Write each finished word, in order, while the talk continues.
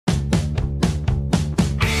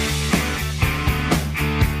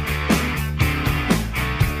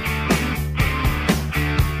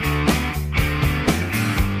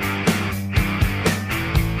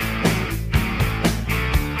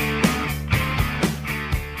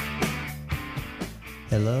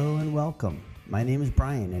Hello and welcome. My name is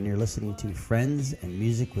Brian, and you're listening to Friends and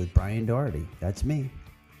Music with Brian Doherty. That's me.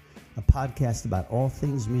 A podcast about all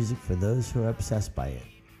things music for those who are obsessed by it.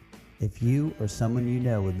 If you or someone you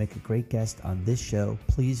know would make a great guest on this show,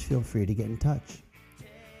 please feel free to get in touch.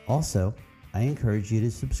 Also, I encourage you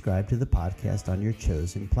to subscribe to the podcast on your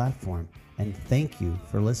chosen platform, and thank you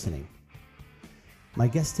for listening. My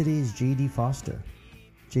guest today is J.D. Foster.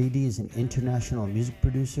 J.D. is an international music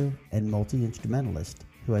producer and multi-instrumentalist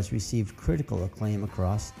who has received critical acclaim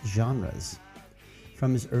across genres.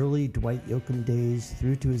 From his early Dwight Yoakam days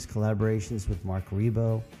through to his collaborations with Mark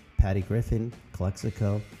Ribot, Patty Griffin,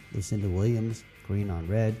 Calexico, Lucinda Williams, Green on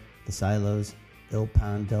Red, The Silos, Il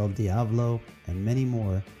Pan del Diavolo, and many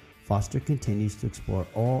more, Foster continues to explore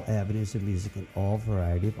all avenues of music and all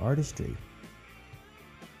variety of artistry.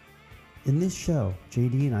 In this show,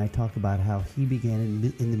 JD and I talk about how he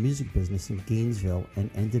began in the music business in Gainesville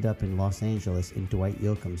and ended up in Los Angeles in Dwight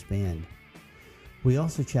Yoakam's band. We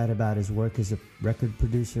also chat about his work as a record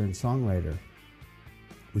producer and songwriter.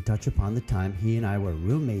 We touch upon the time he and I were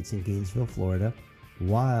roommates in Gainesville, Florida,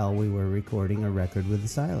 while we were recording a record with the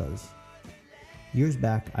Silos. Years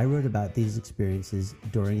back, I wrote about these experiences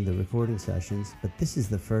during the recording sessions, but this is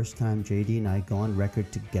the first time JD and I go on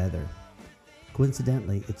record together.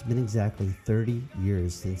 Coincidentally, it's been exactly 30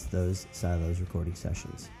 years since those Silos recording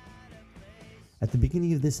sessions. At the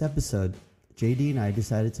beginning of this episode, JD and I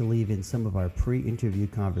decided to leave in some of our pre-interview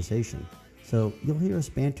conversation, so you'll hear us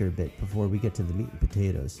banter a bit before we get to the meat and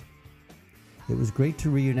potatoes. It was great to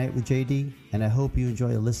reunite with JD, and I hope you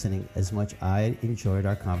enjoy listening as much I enjoyed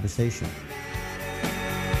our conversation.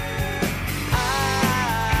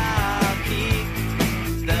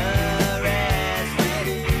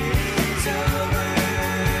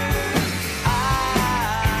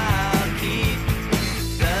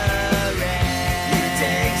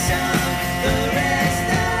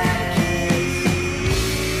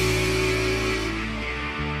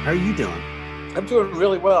 How are you doing? I'm doing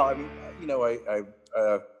really well. I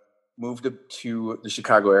moved up to the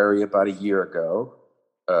Chicago area about a year ago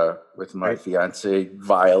with my fiance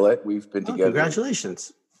Violet. We've been together.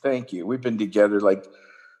 Congratulations! Thank you. We've been together like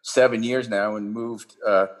 7 years now, and moved.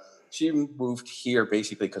 She moved here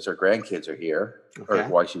basically because her grandkids are here, or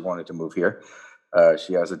why she wanted to move here.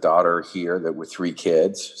 She has a daughter here that with 3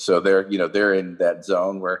 kids, so they're in that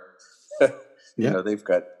zone where they've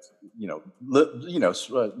got.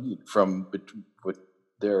 From with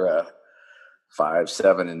their 5,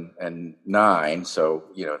 7, and 9. So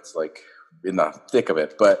it's like in the thick of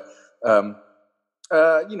it. But I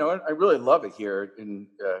really love it here.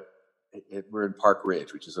 We're in Park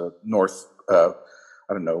Ridge, which is a north. I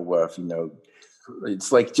don't know if you know.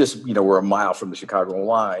 It's like just we're a mile from the Chicago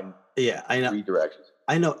line. Yeah, I know. 3 directions.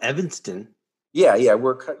 I know Evanston. Yeah.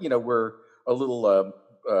 We're a little.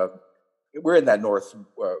 We're in that north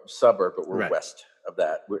suburb, but we're west of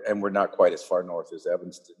that, and we're not quite as far north as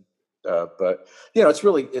Evanston. But it's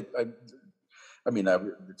really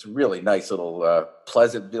it's a really nice little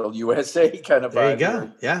Pleasantville, USA kind of. There you go.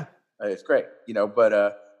 Here. Yeah, it's great. But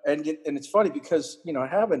and it's funny because I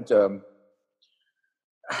haven't.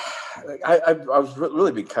 I was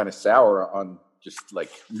really been kind of sour on just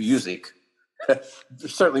like music,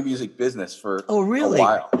 certainly music business for a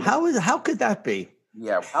while. How could that be?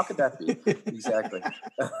 Yeah, how could that be? Exactly. How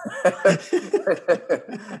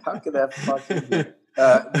could that fucking be?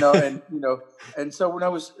 And so when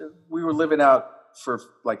we were living out for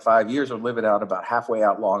like 5 years, or living out about halfway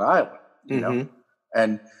out Long Island,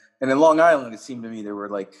 and in Long Island, it seemed to me there were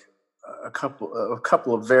like a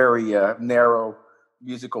couple of very narrow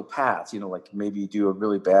musical paths. Like maybe you do a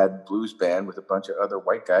really bad blues band with a bunch of other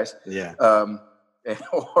white guys. Yeah.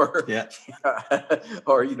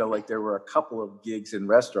 Or like there were a couple of gigs in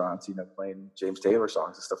restaurants, playing James Taylor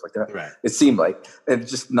songs and stuff like that. Right. It seemed like, and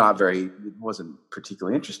just it wasn't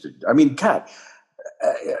particularly interested. I mean, God,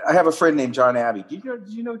 I have a friend named John Abbey. Do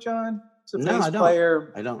you know John? He's a bass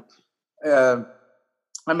player. I don't.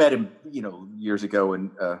 I met him, years ago,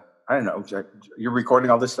 and I don't know. You're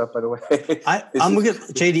recording all this stuff, by the way.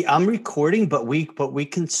 JD. I'm recording, but we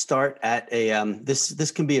can start at a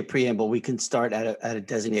This can be a preamble. We can start at a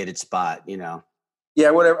designated spot. Yeah,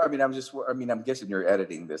 whatever. I'm guessing you're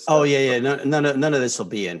editing this. Oh yeah. None of this will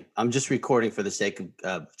be in. I'm just recording for the sake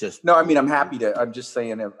of just. No, I'm happy to. I'm just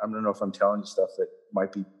saying. I don't know if I'm telling you stuff that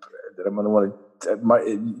might be that I'm going to want to.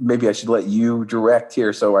 Maybe I should let you direct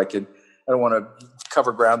here, so I can. I don't want to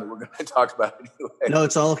cover ground that we're going to talk about anyway. No,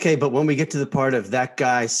 it's all okay. But when we get to the part of that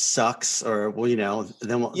guy sucks, or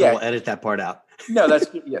then we'll edit that part out. No, that's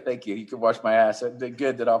good. Yeah, thank you. You can wash my ass.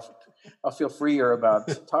 Good that I'll I'll feel freer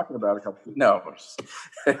about talking about a couple. No,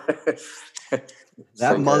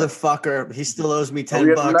 that motherfucker. He still owes me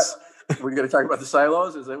 $10. We're going to talk about the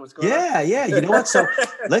silos. Is that what's going on? Yeah. You know what? So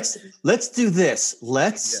let's do this.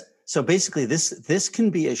 So basically, this can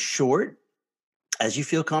be as short as you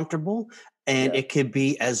feel comfortable, and it could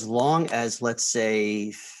be as long as, let's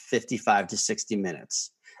say, 55 to 60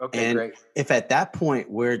 minutes. Okay, and great. If at that point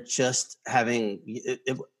we're just having,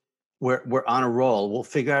 we're on a roll, we'll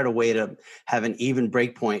figure out a way to have an even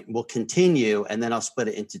break point. We'll continue, and then I'll split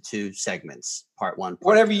it into 2 segments, part 1.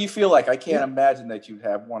 Whatever you feel like. I can't imagine that you'd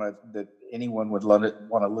have that anyone would want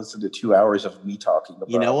to listen to 2 hours of me talking about.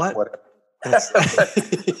 You know what?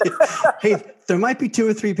 Hey, there might be 2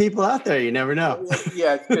 or 3 people out there. You never know.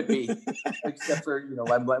 Yeah, it could be. Except for,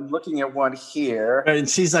 I'm looking at one here. And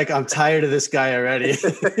she's like, I'm tired of this guy already.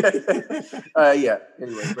 Yeah.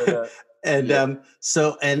 Anyway, but and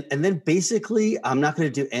then basically, I'm not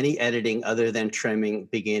going to do any editing other than trimming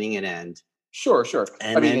beginning and end. Sure.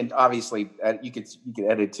 And obviously, you could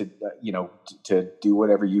edit to to do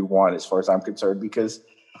whatever you want, as far as I'm concerned, because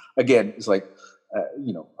again, it's like.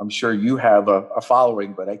 I'm sure you have a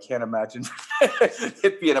following, but I can't imagine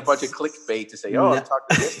it being a bunch of clickbait to say, "Oh, talk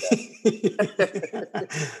to this guy."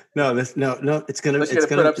 No, it's gonna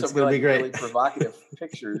be great. Really provocative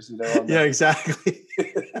pictures, Yeah, exactly.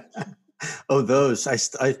 Oh, those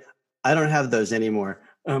I don't have those anymore.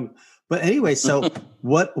 But anyway, so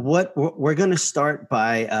what we're going to start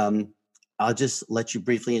by. I'll just let you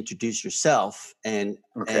briefly introduce yourself and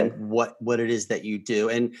what it is that you do.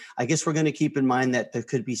 And I guess we're going to keep in mind that there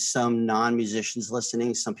could be some non-musicians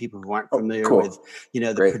listening, some people who aren't familiar with,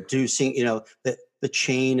 producing, the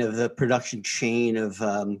chain of the production chain of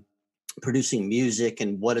producing music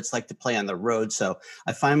and what it's like to play on the road. So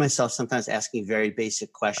I find myself sometimes asking very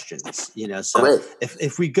basic questions, so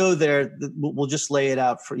if we go there, we'll just lay it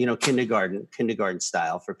out for, kindergarten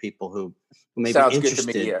style for people who may Sounds be interested,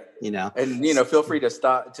 good to me, And, feel free to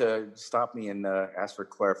stop me and ask for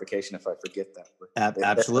clarification if I forget that.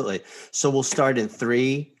 Absolutely. So we'll start in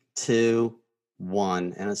 3, 2,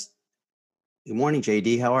 1. And good morning,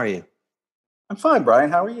 JD. How are you? I'm fine,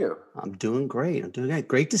 Brian. How are you? I'm doing great.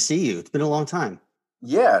 Great to see you. It's been a long time.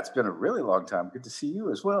 Yeah, it's been a really long time. Good to see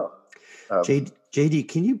you as well. JD,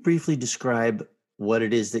 can you briefly describe what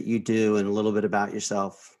it is that you do and a little bit about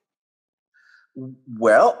yourself?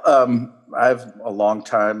 Well, I've a long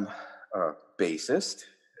time bassist,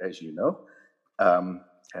 as you know, and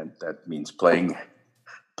that means playing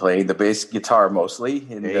the bass guitar mostly,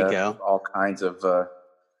 and there you go.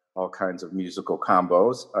 all kinds of musical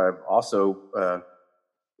combos. I've also,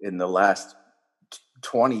 in the last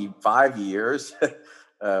 25 years,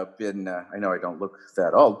 been, I know I don't look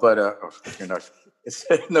that old, but it's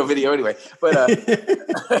no video anyway, but in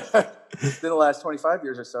the last 25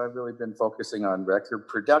 years or so, I've really been focusing on record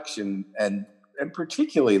production and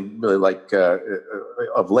particularly really like,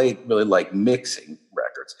 of late, really like mixing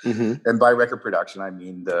records. Mm-hmm. And by record production, I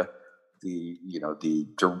mean the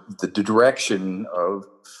direction of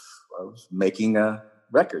making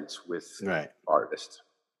records with artists.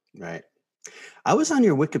 Right. I was on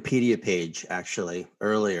your Wikipedia page actually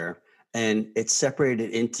earlier, and it's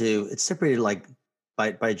separated like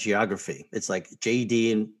by geography. It's like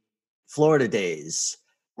JD and Florida days,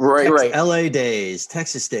 right. LA days,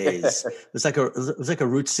 Texas days. It was like a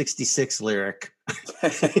Route 66 lyric.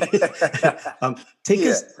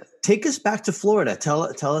 Take us back to Florida.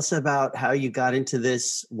 Tell us about how you got into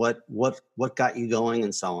this. What got you going,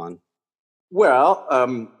 and so on. Well,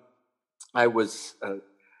 I was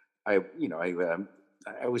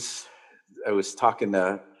talking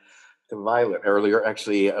to Violet earlier,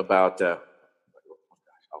 actually, about. I'll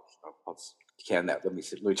can that. Let me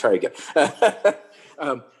try again.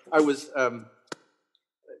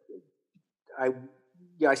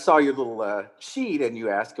 I saw your little sheet, and you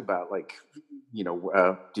asked about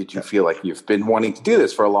did you feel like you've been wanting to do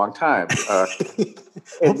this for a long time?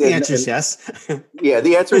 The answer is yes. Yeah,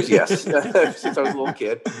 the answer is yes. Since I was a little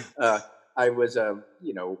kid, I was,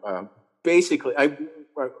 basically,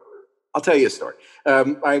 I'll tell you a story.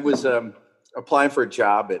 I was applying for a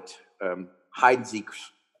job at Hide and Seek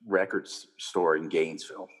Records store in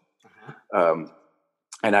Gainesville. And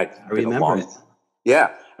I remember it.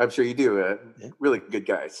 Yeah, I'm sure you do. Really good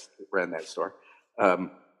guys ran that store.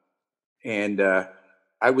 And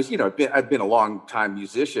I was, I'd been a long time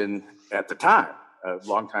musician at the time, a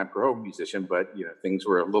long time pro musician, but things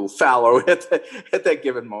were a little fallow at that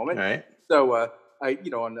given moment. Right. So I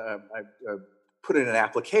put in an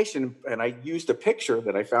application, and I used a picture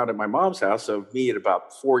that I found at my mom's house of me at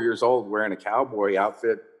about 4 years old wearing a cowboy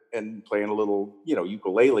outfit and playing a little,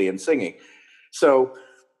 ukulele and singing. So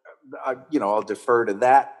I'll defer to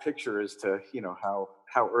that picture as to how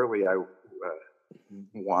early I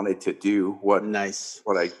wanted to do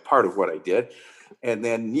part of what I did, and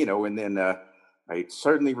then I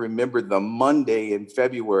certainly remembered the Monday in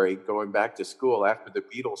February going back to school after the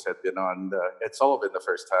Beatles had been on Ed Sullivan the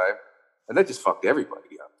first time, and that just fucked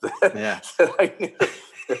everybody up. Yeah,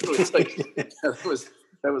 that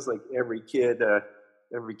was like every kid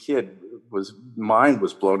mind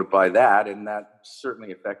was blown by that, and that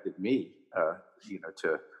certainly affected me. To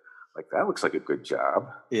like, that looks like a good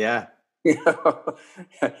job. Yeah.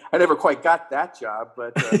 I never quite got that job,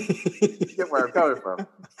 but you get where I'm coming from.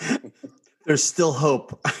 There's still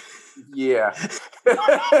hope. Yeah.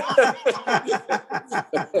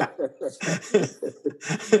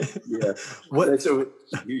 Yeah. What? So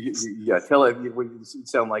tell it. You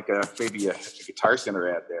sound like maybe a Guitar Center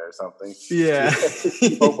ad there or something. Yeah.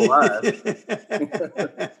 Keep hope alive.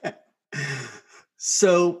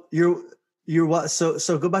 So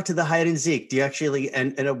so go back to the hide and seek. Do you actually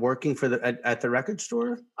end up working at the record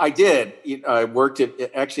store? I did. I worked in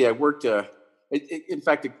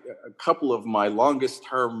fact, a couple of my longest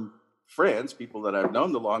term friends, people that I've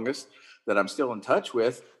known the longest, that I'm still in touch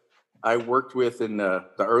with, I worked with in the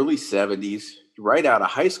early 70s, right out of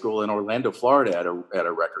high school in Orlando, Florida, at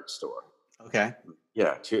a record store. Okay.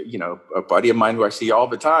 Yeah. A buddy of mine who I see all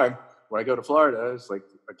the time when I go to Florida is like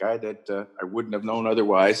a guy that I wouldn't have known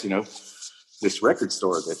otherwise, this record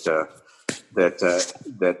store that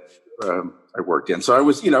I worked in. So I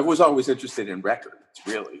was always interested in records,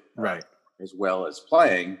 really. Right. As well as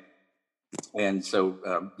playing. And so,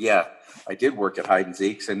 I did work at Hide and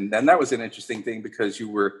Seeks, and that was an interesting thing because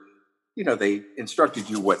they instructed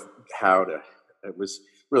you it was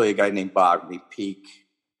really a guy named Bogny Peak,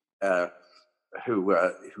 who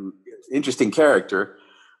interesting character,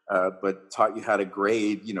 but taught you how to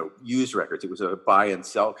grade, used records. It was a buy and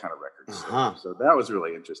sell kind of record. Uh-huh. So that was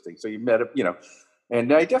really interesting. So you met,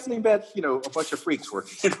 and I definitely met, a bunch of freaks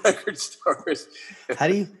working in record stores. How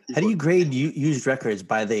do you grade used records?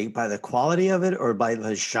 By the quality of it, or by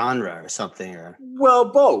the genre or something? Or well,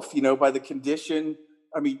 both. By the condition.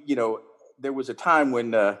 I mean, there was a time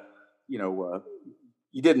when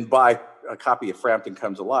you didn't buy a copy of Frampton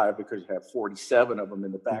Comes Alive because you have 47 of them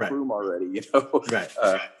in the back room already. Right.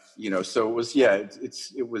 So it was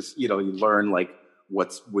it was you learn like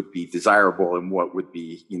what would be desirable and what would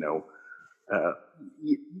be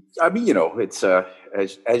it's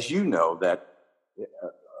as you know that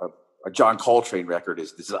a John Coltrane record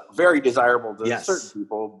is very desirable to certain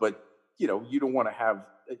people, but you don't want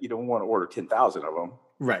to order 10,000 of them.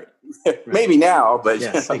 Right. Maybe now, but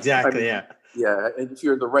yes, exactly. Yeah, and if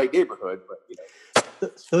you're in the right neighborhood, but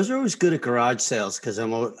those are always good at garage sales because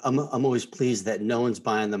I'm always pleased that no one's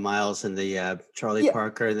buying the Miles and the Charlie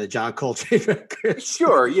Parker and the John Coltrane records.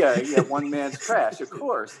 Sure, yeah, one man's trash, of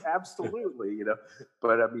course, absolutely,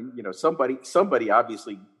 But I mean, somebody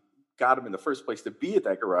obviously got him in the first place to be at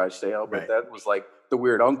that garage sale, but that was like the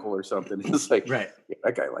weird uncle or something. It's like,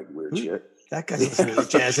 that guy liked weird shit. That guy's listening to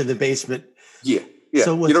jazz in the basement. Yeah. Yeah,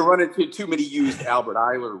 so you don't run into too many used Albert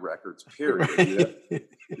Ayler records, period.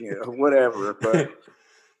 Whatever. But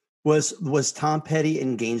was Tom Petty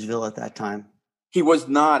in Gainesville at that time? He was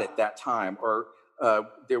not at that time. Or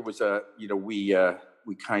there was we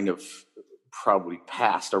kind of probably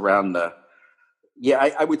passed around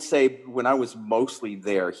I would say when I was mostly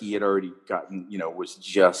there, he had already gotten, was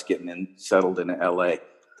just getting settled in LA.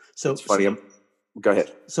 So it's funny. Go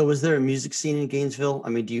ahead. So was there a music scene in Gainesville? I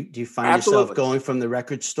mean, do you find yourself going from the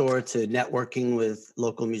record store to networking with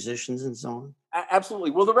local musicians and so on?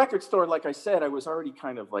 Absolutely. Well, the record store, like I said, I was already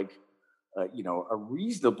kind of like, a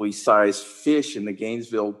reasonably sized fish in the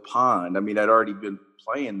Gainesville pond. I mean, I'd already been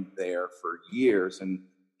playing there for years and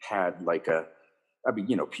had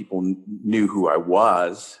people knew who I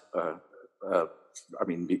was.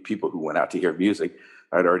 People who went out to hear music.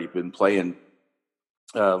 I'd already been playing.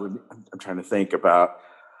 I'm trying to think about,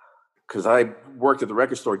 because I worked at the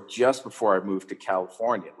record store just before I moved to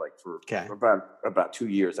California, like for about 2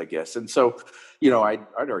 years, I guess. And so, I'd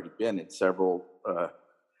already been in several,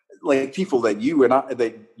 like people that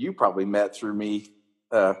you probably met through me,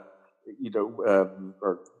 or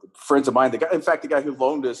friends of mine. The guy who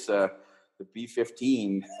loaned us the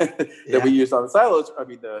B-15 that we used on the silos. I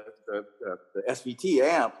mean, the SVT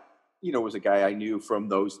amp. Was a guy I knew from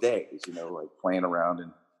those days, like playing around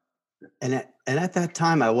and at that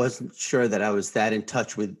time, I wasn't sure that I was that in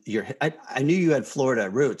touch with I knew you had Florida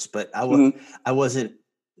roots, but I wasn't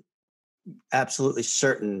absolutely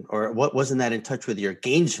certain, or wasn't that in touch with your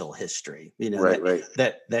Gainesville history,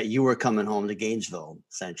 that you were coming home to Gainesville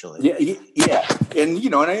essentially. Yeah. And,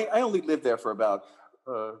 and I only lived there for about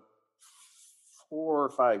 4 or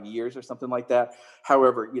 5 years or something like that.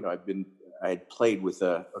 However, I had played with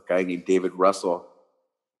a guy named David Russell,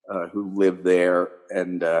 who lived there,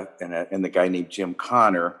 and the guy named Jim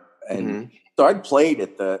Connor, and so I'd played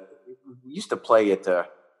we used to play at the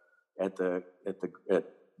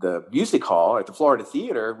music hall at the Florida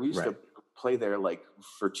Theater. We used to play there like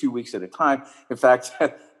for 2 weeks at a time. In fact,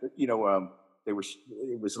 it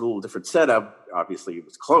was a little different setup. Obviously, it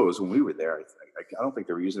was closed when we were there. I don't think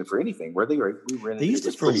they were using it for anything. Were they? They used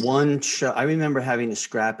it for one show. I remember having to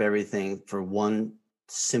scrap everything for one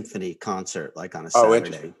symphony concert, like on a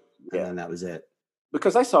Saturday, and then that was it.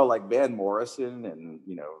 Because I saw like Van Morrison and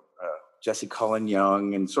Jesse Cullen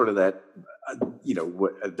Young and sort of that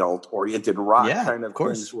adult-oriented rock kind of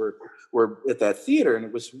things were at that theater, and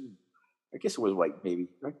it was. I guess it was like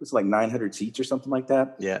 900 seats or something like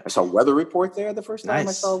that. Yeah. I saw Weather Report there the first time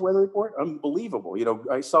I saw Weather Report. Unbelievable.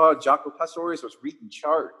 I saw Jaco Pastorius was reading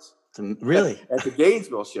charts. Really? At the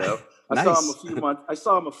Gainesville show. I saw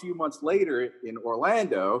him a few months later in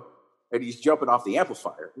Orlando, and he's jumping off the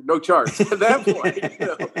amplifier. No charts at that point.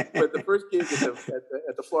 But the first gig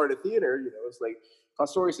at the Florida Theater, it's like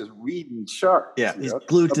Pastorius is reading charts. Yeah, he's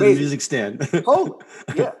glued to the music stand. Totally.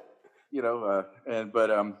 Yeah.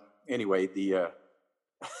 Anyway,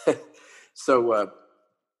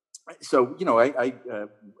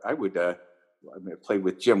 I would play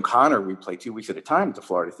with Jim Connor. We played 2 weeks at a time at the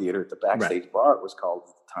Florida Theater at the Backstage Bar, it was called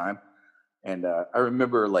at the time. And I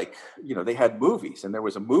remember they had movies, and there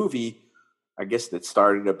was a movie, I guess, that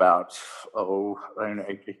started about,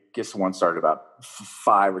 I guess one started about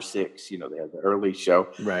 5 or 6, they had the early show.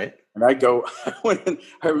 Right. And I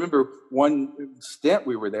remember one stint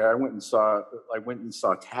we were there, I went and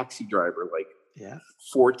saw Taxi Driver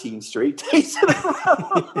 14 straight days in a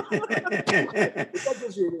row. That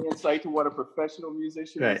gives you an insight to what a professional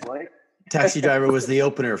musician is like. Taxi Driver was the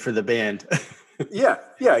opener for the band. Yeah,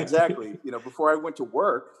 exactly. Before I went to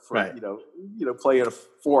work for, play at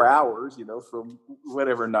 4 hours, from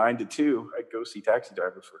whatever 9 to 2, I'd go see Taxi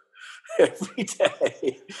Driver for every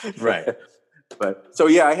day. Right. But so,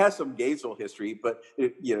 I had some Gainesville history, but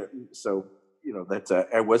that's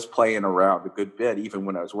I was playing around a good bit, even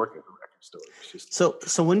when I was working at the record store.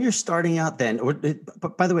 So when you're starting out then,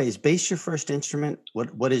 by the way, is bass your first instrument?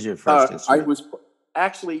 What is your first instrument? I was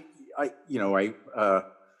actually, I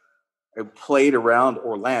played around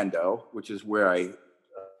Orlando, which is where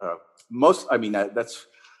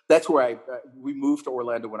that's where we moved to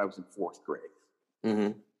Orlando when I was in 4th grade.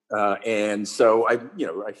 Mm-hmm. And so I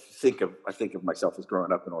think of myself as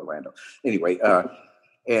growing up in Orlando. Anyway,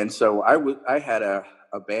 and so I had a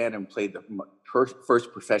band and played the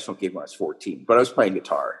first professional gig when I was 14, but I was playing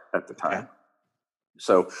guitar at the time. Yeah.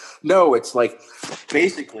 So no, it's like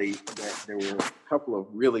basically there were a couple of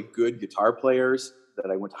really good guitar players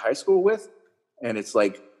that I went to high school with, and it's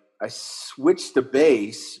like I switched to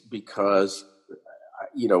bass because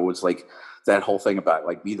it was like that whole thing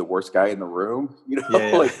about be the worst guy in the room,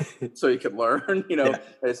 so you could learn,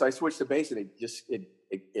 And so I switched to bass, and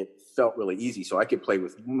it felt really easy. So I could play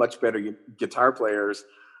with much better guitar players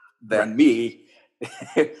than me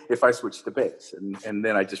if I switched to bass, and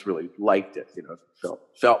then I just really liked it.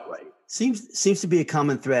 Felt right. Seems to be a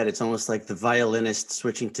common thread. It's almost like the violinist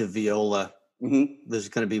switching to viola. Mm-hmm. There's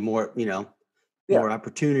going to be more, more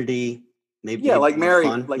opportunity. Maybe like Mary,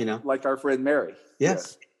 fun, like our friend Mary.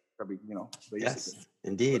 Yes. Yes,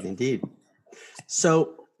 indeed.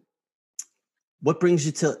 So what brings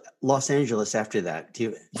you to Los Angeles after that?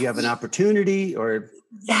 Do you have an opportunity or?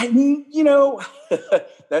 Yeah,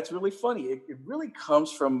 that's really funny. It really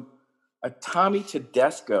comes from a Tommy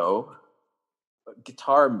Tedesco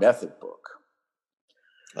guitar method book.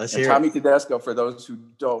 Tommy Tedesco, for those who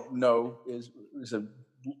don't know, is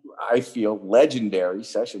I feel, legendary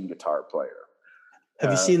session guitar player.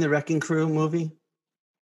 Have you seen the Wrecking Crew movie?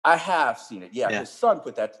 I have seen it. Yeah. His son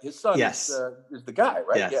put that. His son is the guy,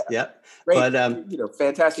 right? Yes. Yeah. Great, but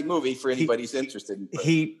fantastic movie for anybody who's interested.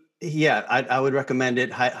 I would recommend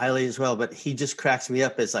it highly as well. But he just cracks me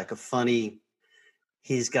up as like a funny.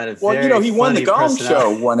 He's got a very he won the Gong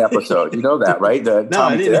Show one episode. You know that, right? I didn't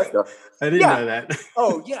know that.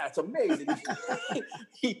 Oh yeah, it's amazing.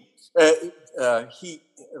 He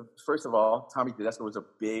first of all, Tommy Tedesco was a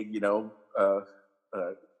big,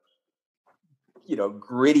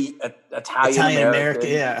 gritty Italian American.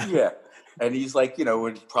 Yeah. And he's like,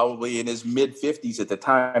 probably in his mid 50s at the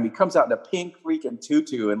time. He comes out in a pink freaking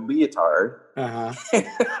tutu and leotard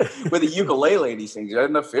with a ukulele, and he sings,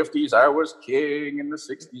 in the 50s, I was king. In the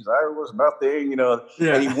 60s, I was nothing,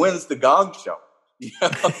 and he wins the Gong Show.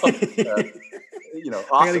 Awesome.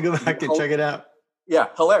 I got to go back and check it out. Yeah,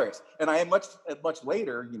 hilarious. And I much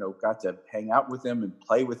later, got to hang out with him and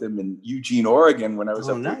play with him in Eugene, Oregon when I was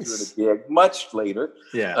up there doing a gig much later.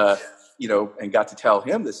 Yeah. And got to tell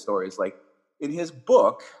him this story. It's like in his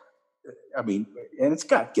book, I mean, and it's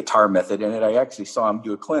got Guitar Method in it. I actually saw him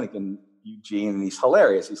do a clinic in Eugene, and he's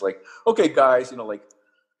hilarious. He's like, okay, guys,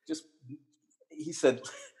 he said,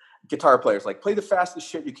 guitar players, like, play the fastest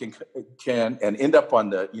shit you can and end up on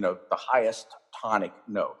the, the highest tonic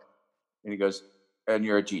note. And he goes, and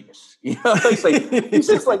you're a genius. It's like, he's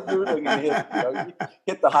just like noodling and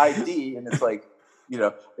hit the high D, and it's like,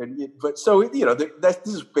 this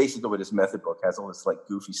is basically what his method book has, all this like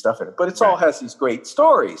goofy stuff in it, but it's all has these great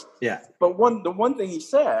stories. Yeah. But the one thing he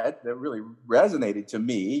said that really resonated to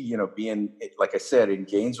me, being, like I said, in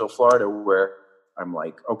Gainesville, Florida, where I'm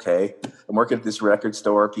like, okay, I'm working at this record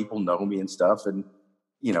store, people know me and stuff, and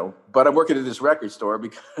but I'm working at this record store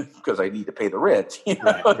because I need to pay the rent.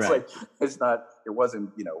 Like, it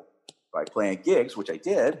wasn't by playing gigs, which I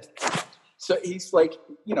did. So he's like,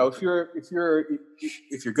 if you're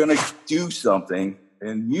gonna do something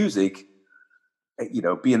in music,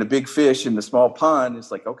 being a big fish in the small pond,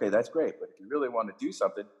 it's like, okay, that's great, but if you really want to do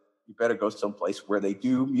something, you better go someplace where they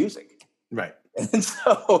do music. Right. And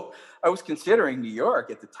so I was considering New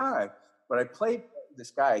York at the time, but I played this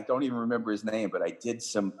guy. I don't even remember his name, but I did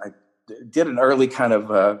an early kind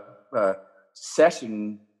of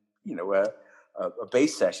session, a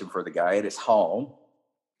bass session for the guy at his home.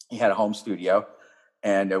 He had a home studio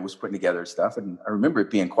and was putting together stuff. And I remember it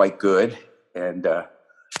being quite good. And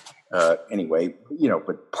anyway,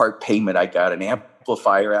 but part payment, I got an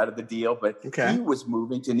amplifier out of the deal, but he was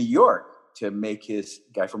moving to New York to make his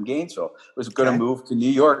guy from Gainesville was going to move to New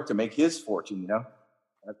York to make his fortune,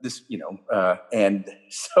 and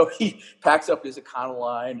so he packs up his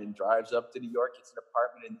Econoline and drives up to New York, gets an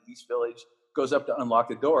apartment in the East Village, goes up to unlock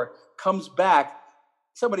the door, comes back,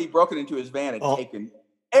 somebody broken into his van and taken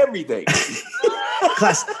everything.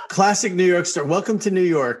 Classic New York story. Welcome to New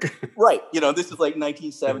York. Right. This is like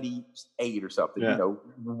 1978 or something,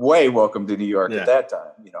 way welcome to New York at that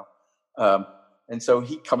time, and so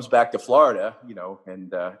he comes back to Florida,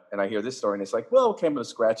 and I hear this story, and it's like, well, okay, I'm going to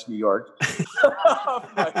scratch New York.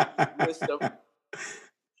 My list of, I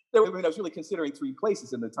was really considering 3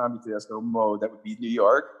 places in the Tommy Tedesco mode. That would be New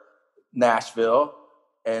York, Nashville,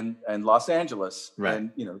 and Los Angeles. Right.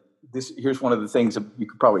 And here's one of the things that you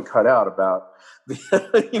could probably cut out about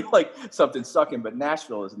like something sucking, but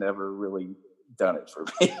Nashville has never really done it for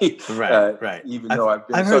me. Right. Even though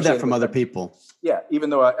I've heard that from other people. Yeah. Even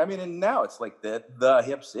though and now it's like the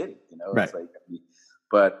hip city, it's like,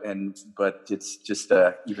 but it's just,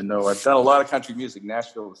 even though I've done a lot of country music,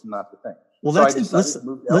 Nashville is not the thing. Well,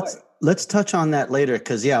 let's touch on that later.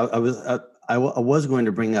 Cause I was going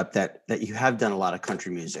to bring up that you have done a lot of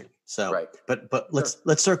country music. So, right. But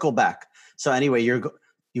let's circle back. So anyway, you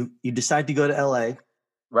decide to go to LA.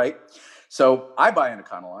 Right. So I buy an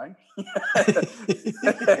Econoline.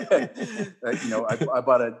 I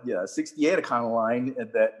bought a 68 Econoline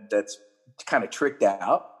that's kind of tricked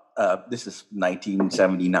out. This is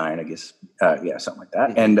 1979, I guess. Something like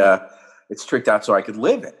that. And it's tricked out so I could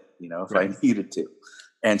live it, if I needed to.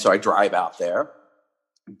 And so I drive out there,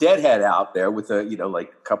 deadhead out there with a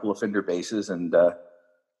couple of Fender basses and I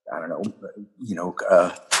don't know,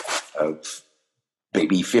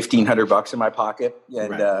 maybe $1,500 in my pocket,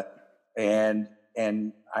 and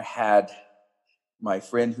and I had my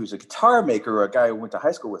friend who's a guitar maker, a guy who went to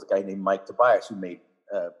high school with, a guy named Mike Tobias, who made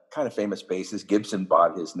kind of famous basses. Gibson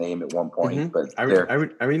bought his name at one point, but I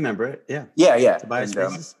remember it. Yeah. Tobias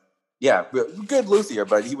basses. Good luthier,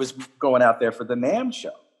 but he was going out there for the NAMM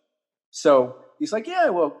show. So he's like, yeah,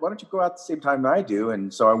 well, why don't you go out the same time I do?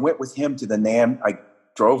 And so I went with him to the NAMM. I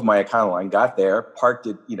drove my Econoline, got there, parked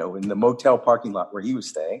it, in the motel parking lot where he was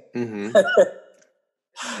staying, and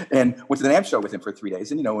went to the NAMM show with him for 3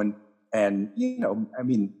 days. And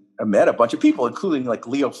I met a bunch of people, including like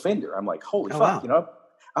Leo Fender. I'm like, holy fuck, wow.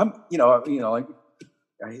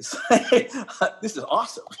 this is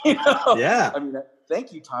awesome. Yeah. I mean,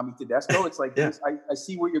 thank you, Tommy Tedesco. It's like, I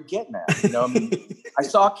see where you're getting at. I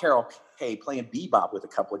saw Carol Kay playing bebop with a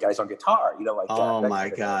couple of guys on guitar, Oh my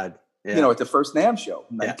God. Yeah. At the first NAMM show,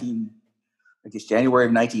 I guess January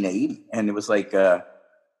of 1980. And it was like,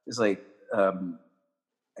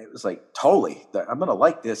 totally, I'm going to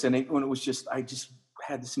like this. And when it was just, I just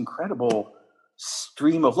had this incredible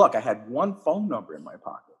stream of luck. I had one phone number in my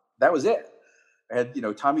pocket. That was it. I had,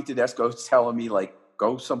 Tommy Tedesco telling me like,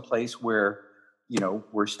 go someplace where,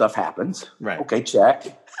 where stuff happens. Right. Okay.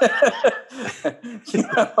 Check.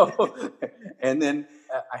 And then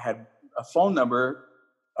I had a phone number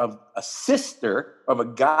of a sister of a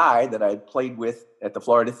guy that I had played with at the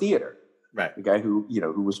Florida Theater. Right. The guy who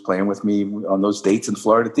was playing with me on those dates in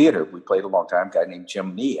Florida Theater. We played a long time, a guy named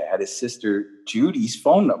Jim Nee. I had his sister Judy's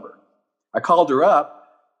phone number. I called her up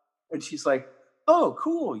and she's like, oh,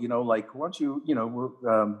 cool. Like, why don't you,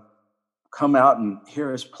 come out and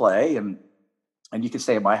hear us play and you can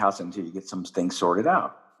stay at my house until you get some things sorted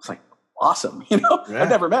out. It's like, awesome. Yeah. I've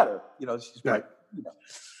never met her. She's my,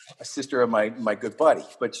 a sister of my good buddy,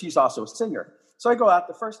 but she's also a singer. So I go out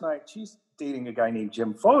the first night. She's dating a guy named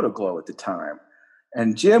Jim Photoglow at the time.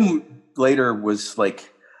 And Jim later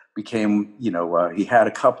became,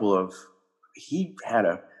 he had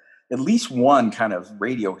at least one kind of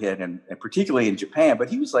radio hit and particularly in Japan, but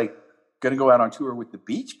he was like going to go out on tour with the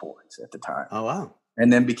Beach Boys at the time. Oh, wow.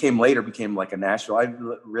 And then became like a Nashville. I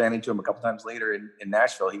ran into him a couple times later in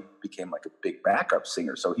Nashville. He became like a big backup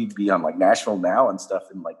singer. So he'd be on like Nashville Now and stuff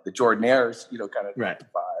and like the Jordanaires, kind of right.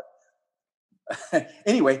 vibe.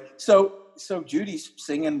 Anyway, so Judy's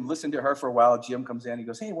singing, listen to her for a while. Jim comes in, he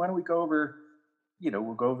goes, hey, why don't we go over,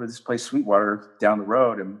 we'll go over this place, Sweetwater, down the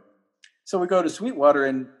road. And so we go to Sweetwater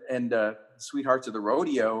and Sweethearts of the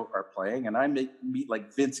Rodeo are playing and I meet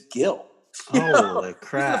like Vince Gill. Holy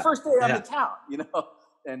crap. This is the first day I'm in town,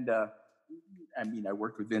 and I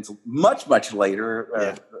worked with Vince much, much later,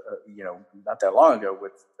 not that long ago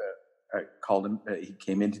I called him, he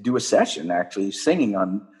came in to do a session actually singing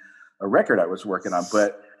on a record I was working on,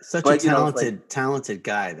 but a talented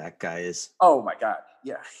guy. That guy is. Oh my God.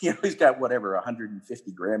 Yeah. He's got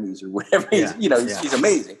 150 Grammys or whatever. He's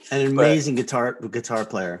amazing. An amazing guitar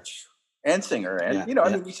player. And singer.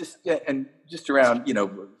 And, he's just, and just around,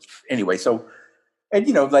 anyway. So, and,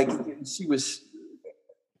 she was,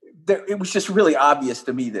 there, it was just really obvious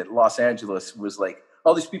to me that Los Angeles was like,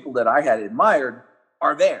 all these people that I had admired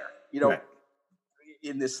are there, right.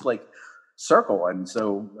 in this like circle. And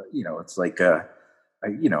so, it's like, I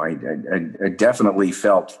definitely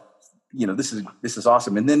felt, this is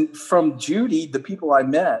awesome. And then from Judy, the people I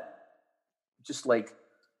met, just like,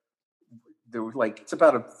 there were like, it's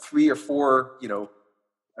about a 3 or 4,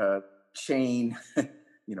 chain,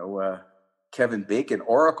 Kevin Bacon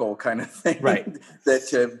Oracle kind of thing. Right.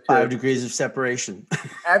 That 5 degrees of separation.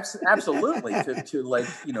 Absolutely. to like,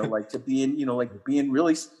 to be in, being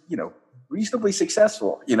really, reasonably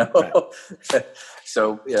successful, Right.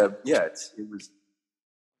 So, it was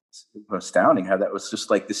astounding how that was just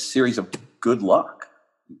like this series of good luck.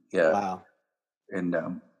 Yeah. Wow. And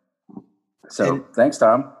thanks,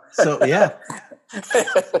 Tom. So yeah.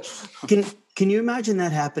 Can you imagine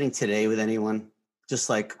that happening today with anyone? Just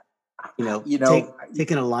like,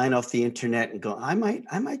 taking a line off the internet and go, I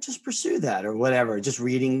might just pursue that or whatever. Just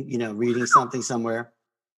reading something somewhere.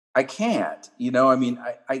 I can't,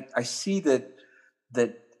 I see that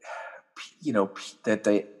they,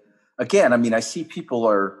 again, I see people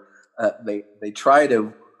are,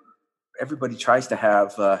 everybody tries to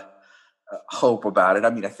have hope about it.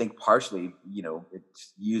 I think partially, it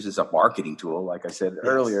uses a marketing tool. Like I said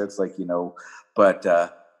earlier, it's like, but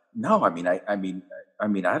no, I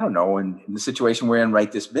don't know. In the situation we're in right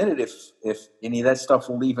this minute, if any of that stuff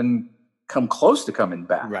will even come close to coming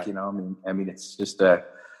back, right. It's just,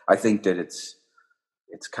 I think that it's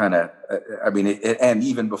kind of, and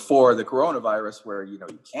even before the coronavirus where, you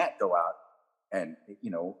can't go out and,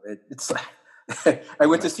 it's like, I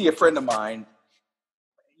went to see a friend of mine,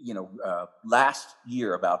 last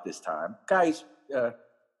year about this time, guys,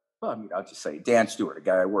 I'll just say Dan Stewart, a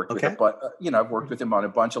guy I worked with, but I've worked with him on a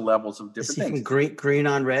bunch of levels of different things. Green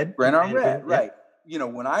on Red? Green on Red, right.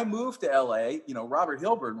 When I moved to LA, Robert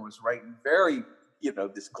Hilburn was writing very,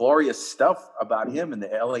 this glorious stuff about him in the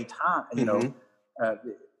LA Times,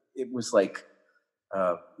 it was like,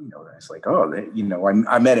 it's like,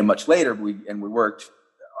 I met him much later we worked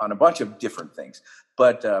on a bunch of different things,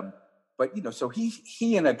 but so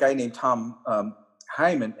he and a guy named Tom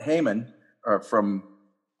Heyman are from,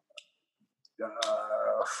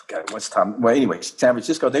 what's Tom? Well, anyway, San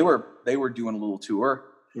Francisco. They were doing a little tour.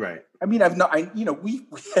 Right.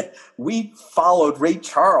 We followed Ray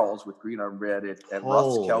Charles with Green on Red at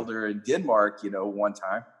Rothskelder in Denmark, one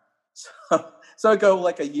time. So I go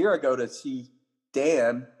like a year ago to see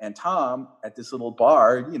Dan and Tom at this little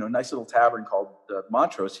bar, nice little tavern called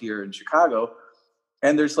Montrose here in Chicago.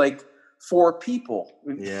 And there's like 4 people.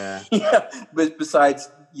 Yeah. But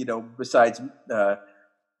besides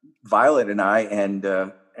Violet and I and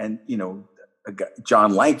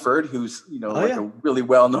John Langford, who's a really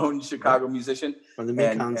well-known Chicago musician from the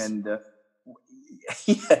Mid-Cons.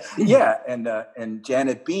 And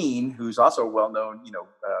Janet Bean, who's also a well-known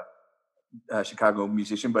Chicago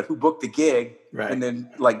musician, but who booked the gig. Right. And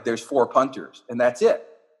then there's 4 punters, and that's it.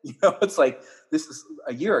 It's like, this is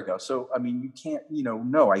a year ago. So, I mean, you can't,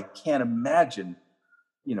 no, I can't imagine,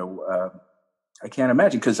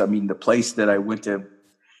 because I mean, the place that I went to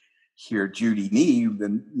hear Judy Neve,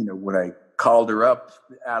 then, when I called her up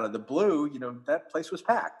out of the blue, that place was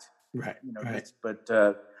packed. Right. Right. But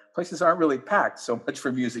places aren't really packed so much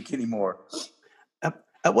for music anymore.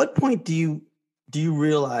 At what point do you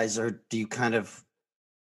realize, or do you kind of,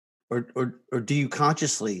 or do you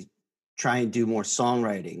consciously try and do more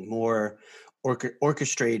songwriting, more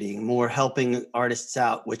orchestrating, more helping artists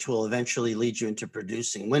out, which will eventually lead you into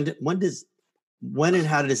producing? When and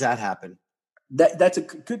how does that happen? That's a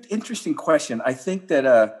good, interesting question. I think that,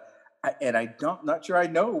 not sure I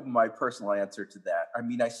know my personal answer to that. I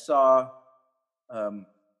mean, I saw, I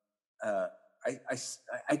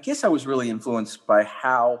guess I was really influenced by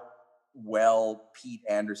how well Pete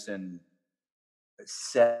Anderson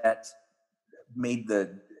made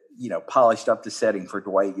the, polished up the setting for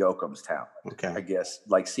Dwight Yoakam's talent. Okay. I guess,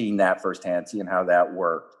 like, seeing that firsthand, seeing how that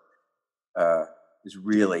worked, is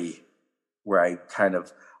really where I kind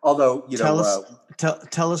of, although,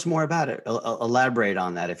 tell us more about it. Elaborate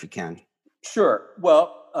on that if you can. Sure.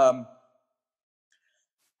 Well, I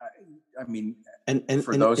mean, and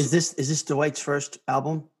for those, is this Dwight's first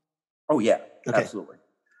album? Oh yeah, okay. Absolutely.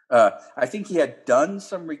 I think he had done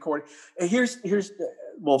some recording. Here's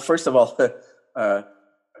well, first of all,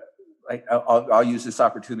 I'll use this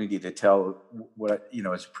opportunity to tell what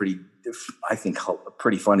is I think a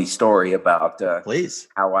pretty funny story about please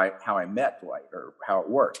how I met Dwight, or how it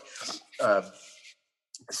worked.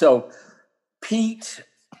 So Pete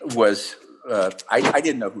was I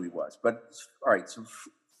didn't know who he was, but all right. So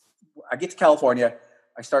I get to California,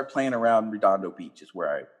 I start playing around Redondo Beach, is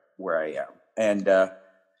where I am,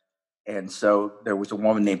 and so there was a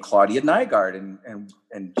woman named Claudia Nygaard,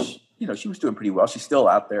 and she was doing pretty well. She's still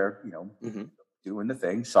out there, mm-hmm. doing the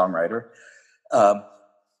thing, songwriter.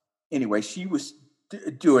 Anyway, she was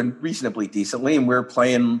doing reasonably decently, and we were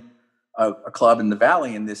playing a club in the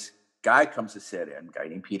Valley, and this guy comes to sit in, a guy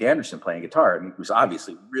named Pete Anderson, playing guitar. And he was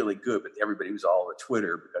obviously really good, but everybody was all on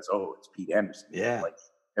Twitter because, it's Pete Anderson. Yeah. Like,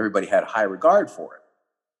 everybody had high regard for him.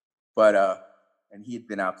 But, and he had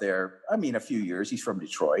been out there, a few years. He's from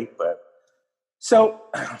Detroit, but so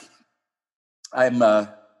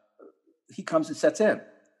he comes and sets in. A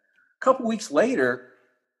couple weeks later,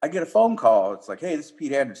 I get a phone call. It's like, hey, this is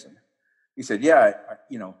Pete Anderson. He said, yeah,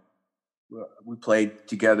 we played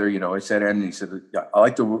together, I said, and he said, I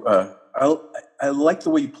like the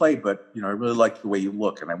way you play, but, I really like the way you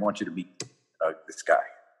look, and I want you to meet this guy.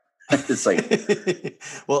 It's like,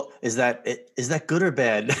 well, is that good or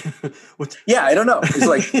bad? Yeah, I don't know. It's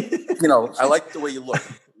like, I like the way you look.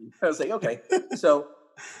 I was like, okay. So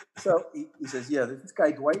he says, yeah, this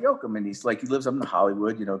guy, Dwight Yoakam, and he's like, he lives up in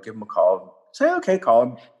Hollywood, give him a call. Say, okay, call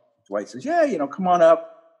him. Dwight says, yeah, come on up.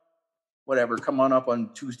 Whatever, come on up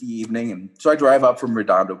on Tuesday evening. And so I drive up from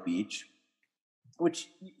Redondo Beach, which,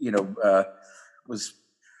 was,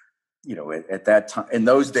 at that time, in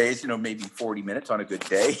those days, maybe 40 minutes on a good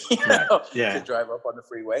day, to drive up on the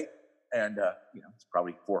freeway. And, it's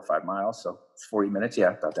probably 4 or 5 miles. So it's 40 minutes.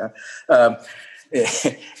 Yeah, about that.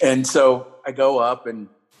 And so I go up and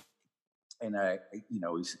I, he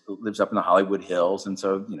lives up in the Hollywood Hills. And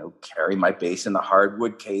so, carry my bass in the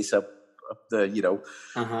hardwood case up the,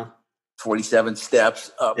 47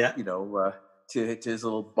 steps up, to his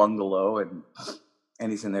little bungalow, and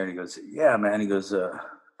he's in there, and he goes, yeah, man. He goes,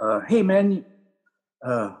 hey, man,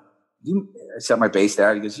 I set my bass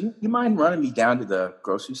down. He goes, you mind running me down to the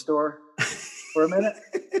grocery store for a minute?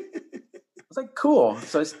 I was like, cool.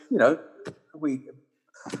 So, is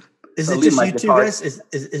it just you two guys? Is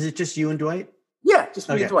it just you and Dwight? Yeah, just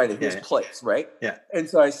me and Dwight at his place, right? Yeah. And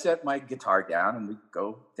so I set my guitar down, and we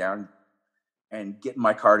go down and get in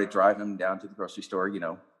my car to drive him down to the grocery store,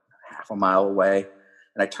 half a mile away.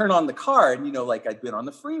 And I turn on the car, and, like I'd been on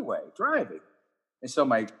the freeway driving. And so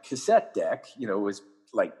my cassette deck, was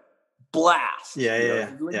like blast.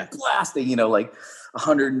 Yeah. Blasting, like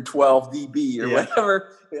 112 dB or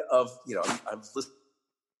whatever of, I was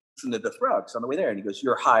listening to the Thrugs on the way there. And he goes,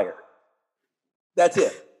 you're hired. That's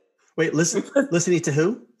it. Wait, listening to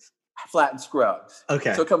who? Flatt and Scruggs.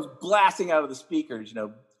 Okay. So it comes blasting out of the speakers,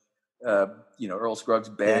 Earl Scruggs'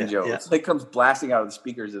 banjo. Yeah. It comes blasting out of the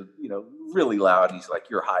speakers, really loud. And he's like,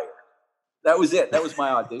 you're hired. That was it. That was my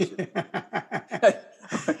audition.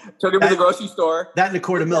 Took him to the grocery store. That and a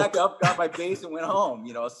quart of milk. Back up, got my bass, and went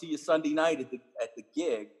home. I'll see you Sunday night at the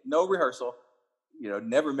gig. No rehearsal.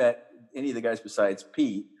 Never met any of the guys besides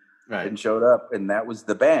Pete. Right. And showed up, and that was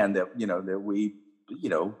the band that that we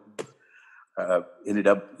ended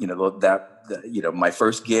up, my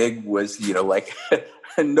first gig was, like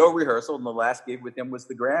no rehearsal. And the last gig with him was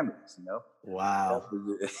the Grammys, Wow.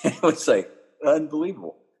 It was like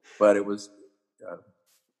unbelievable, but it was,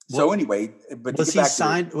 so anyway, but was he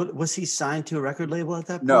signed? Was he signed to a record label at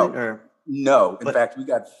that point? No. In fact,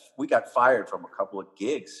 we got fired from a couple of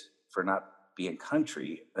gigs for not being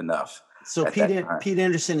country enough. So Pete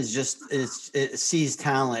Anderson sees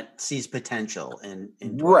talent, sees potential, and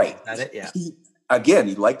right. Is that it? Yeah.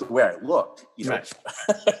 He liked the way I looked. Right.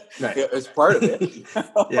 As part of it.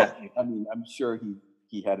 Yeah. I mean, I'm sure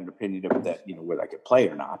he had an opinion of that, whether I could play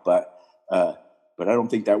or not, but I don't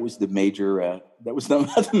think that was the major. That was not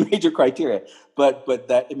the major criteria. But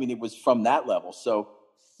that, I mean, it was from that level. So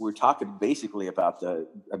we're talking basically about the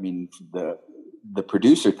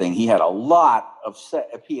producer thing. He had a lot of say.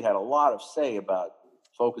 Pete had a lot of say about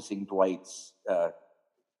focusing Dwight's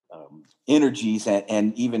energies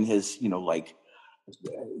and even his,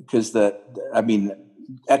 because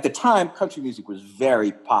at the time, country music was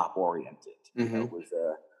very pop oriented. Mm-hmm.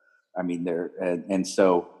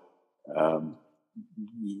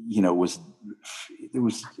 It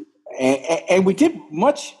was, and we did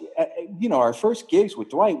much. Our first gigs with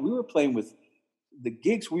Dwight, we were playing with. The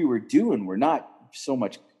gigs we were doing were not so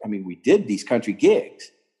much. I mean, we did these country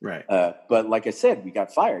gigs, right? But like I said, we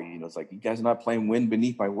got fired. It's like, you guys are not playing "Wind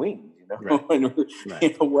Beneath My Wings," right.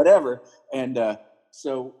 Right. Whatever. And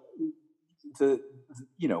so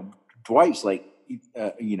Dwight's like,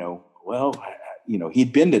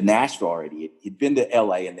 he'd been to Nashville already. He'd been to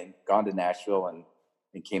L.A. and then gone to Nashville and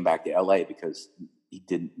came back to L.A. because he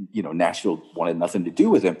didn't. Nashville wanted nothing to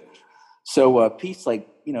do with him. So Pete's like,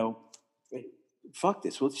 fuck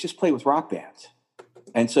this. Let's just play with rock bands.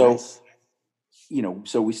 And so, Nice.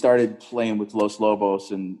 So we started playing with Los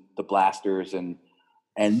Lobos and the Blasters and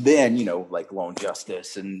then, like Lone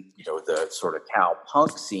Justice and, the sort of cow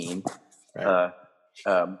punk scene. Right.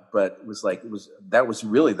 But that was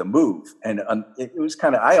really the move. And it was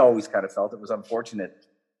I always kind of felt it was unfortunate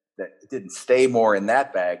that it didn't stay more in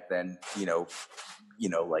that bag than,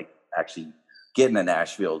 like actually getting a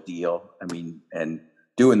Nashville deal. I mean, and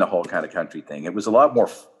doing the whole kind of country thing. It was a lot more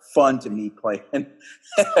fun to me playing,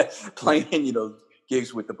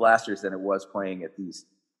 gigs with the Blasters than it was playing at these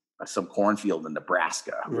some cornfield in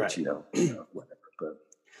Nebraska, which whatever. But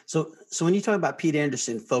so when you talk about Pete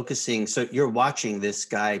Anderson focusing, so you're watching this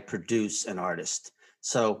guy produce an artist.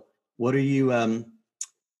 So what are you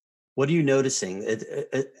noticing?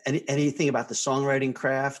 Anything about the songwriting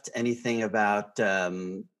craft? Anything about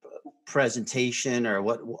presentation, or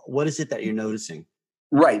what is it that you're noticing?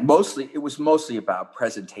 Right. It was mostly about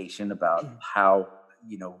presentation, about how,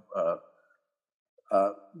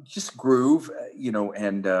 just groove,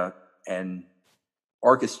 and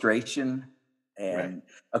orchestration. And right.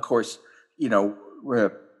 Of course, that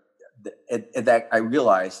I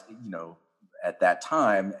realized, at that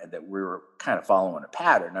time that we were kind of following a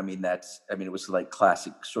pattern. I mean, it was like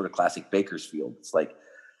classic Bakersfield. It's like,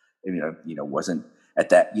 wasn't at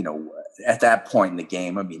that point in the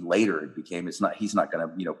game. I mean, later it became, he's not going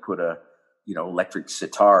to, put a, electric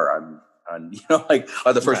sitar on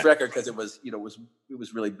the first record. Cause it was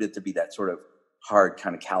really meant to be that sort of hard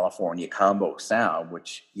kind of California combo sound,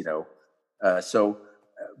 which, it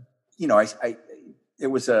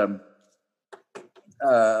was,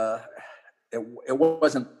 it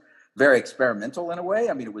wasn't very experimental in a way.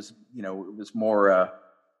 I mean, it was more,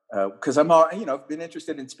 cause I've been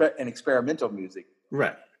interested in experimental music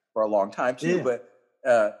right for a long time too, yeah. But,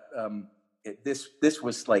 this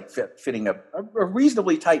was like fitting a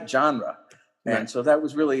reasonably tight genre. And right. So that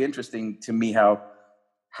was really interesting to me how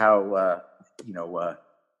it was,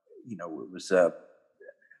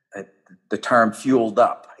 the term fueled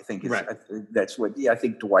up, I think right. That's what, I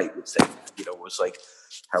think Dwight would say, it was like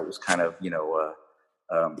how it was kind of, it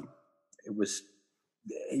was,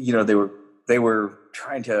 they were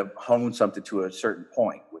trying to hone something to a certain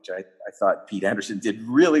point, which I thought Pete Anderson did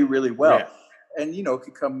really, really well. Yeah. And, it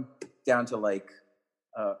could come down to like,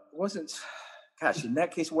 in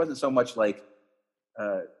that case, it wasn't so much like,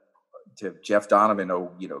 to Jeff Donovan,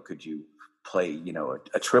 could you play,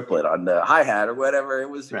 a triplet on the hi-hat or whatever. It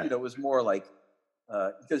was, right. It was more like,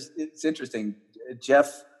 because it's interesting,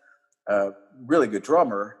 Jeff, really good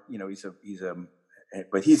drummer,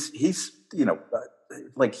 but he's,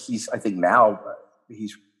 I think now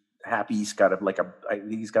he's happy. He's got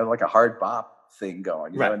he's got like a hard bop thing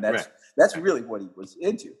going, right, and that's really what he was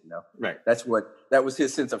into, Right. That was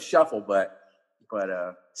his sense of shuffle, but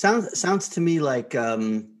sounds to me like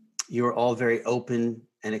you were all very open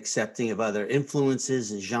and accepting of other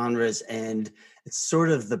influences and genres. And it's sort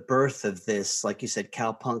of the birth of this, like you said,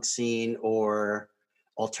 cowpunk scene or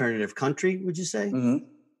alternative country, would you say? Mm-hmm.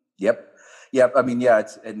 Yep. I mean, yeah,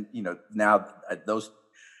 it's, and, now those,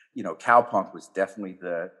 cowpunk was definitely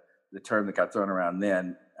the term that got thrown around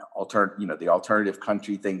then. The alternative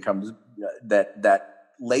country thing comes, that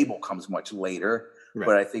label comes much later. Right.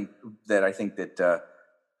 But I think that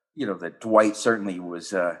that Dwight certainly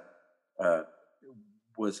was a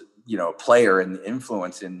player and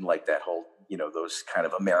influence in like that whole, those kind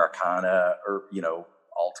of Americana or,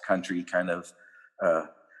 alt country kind of,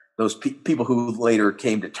 those people who later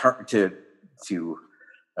came to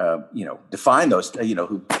define those,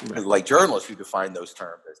 who like journalists who define those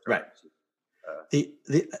terms as terms. Right.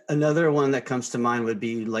 The another one that comes to mind would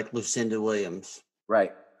be like Lucinda Williams.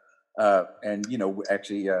 Right. And,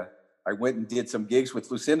 actually, I went and did some gigs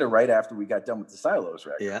with Lucinda right after we got done with the Silos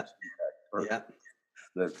record. Yeah.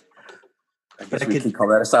 I guess we could call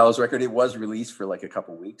that a Silos record. It was released for like a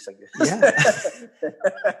couple weeks, I guess.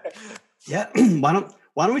 Yeah.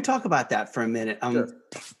 Why don't we talk about that for a minute? Sure.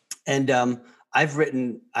 And I've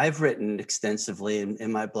written extensively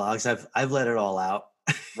in my blogs. I've let it all out.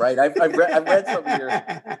 Right. I've read some of your,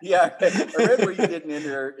 I read where you didn't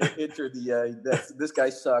enter the this guy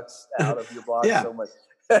sucks out of your blog so much.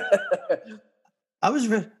 I was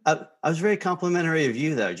very complimentary of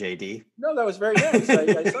you though, JD. No, that was very nice.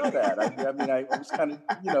 I saw that. I mean, I was kind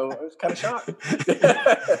of shocked.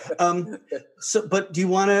 So, but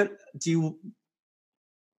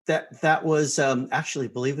that was actually,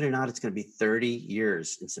 believe it or not, it's going to be 30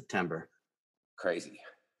 years in September. Crazy.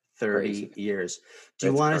 30 years. Do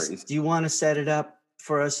you want to set it up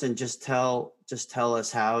for us and just tell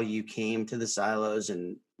us how you came to the Silos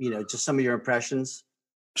and, just some of your impressions?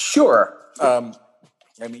 Sure.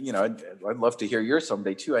 I mean, I'd love to hear yours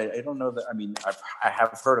someday too. I don't know that. I mean, I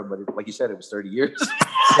have heard of, but like you said, it was 30 years.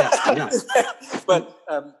 Yeah. But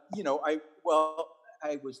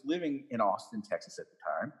I was living in Austin, Texas at the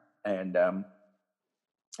time,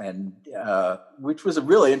 and which was a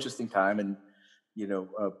really interesting time, and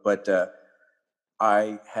but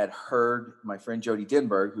I had heard my friend Jody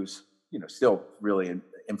Denberg, who's still really an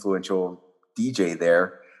influential DJ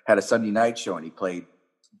there, had a Sunday night show, and he played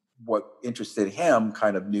what interested him,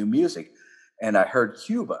 kind of new music, and I heard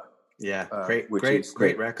Cuba. Yeah, great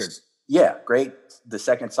record. Yeah, great. The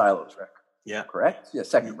second Silos record. Yeah, correct. Yeah,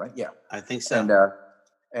 second, right? Yeah, I think so.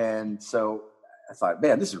 And so I thought,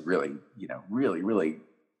 man, this is really, really, really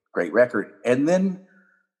great record. And then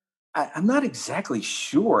I'm not exactly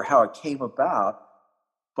sure how it came about,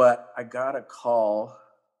 but I got a call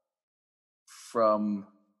from.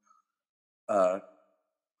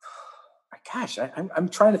 I'm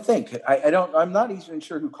trying to think. I'm not even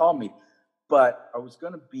sure who called me, but I was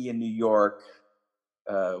going to be in New York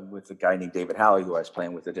with a guy named David Halley, who I was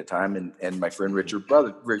playing with at the time, and my friend Rich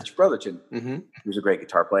Brotherton, who's a great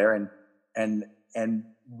guitar player, and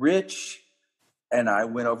Rich and I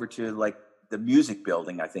went over to like the Music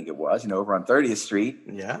Building, I think it was, over on 30th Street.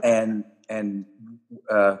 Yeah, and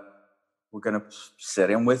we're going to sit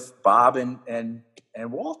in with Bob and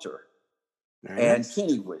Walter. And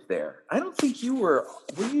Kenny was there. I don't think you were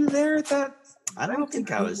you there at that? I don't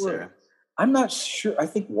think I was there. I'm not sure. I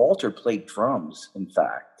think Walter played drums, in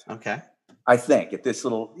fact. Okay. I think at this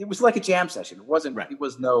it was like a jam session. It wasn't, I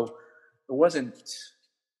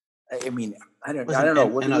mean, I don't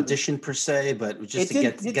know. An audition per se, but just to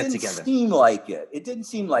get together. It didn't seem like it. It didn't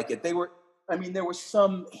seem like it. There was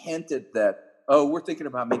some hint at that, we're thinking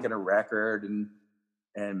about making a record, and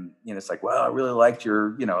it's like, well, I really liked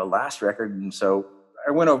your, last record. And so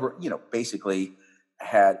I went over, basically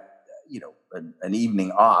had, an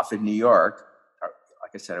evening off in New York.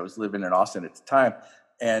 Like I said, I was living in Austin at the time.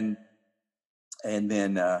 And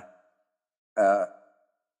then I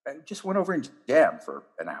just went over and jammed for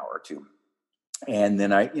an hour or two. And then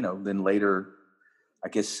then later, I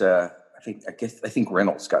think Jim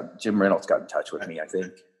Reynolds got in touch with me, I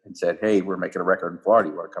think, and said, hey, we're making a record in Florida.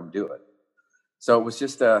 You want to come do it? So it was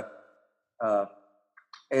just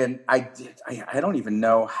and I don't even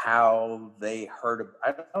know how they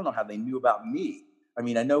I don't know how they knew about me. I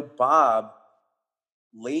mean, I know Bob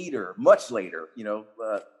later, much later,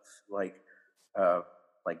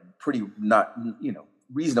 pretty not,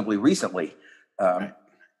 reasonably recently,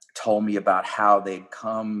 told me about how they'd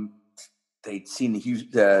seen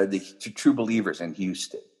the True Believers in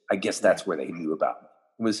Houston. I guess that's where they knew about me.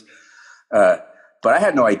 It was, but I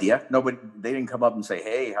had no idea. They didn't come up and say,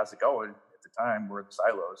 hey, how's it going? At the time, we're at the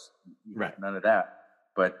Silos. Right. None of that.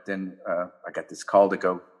 But then I got this call to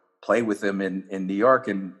go play with them in New York,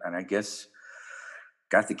 and I guess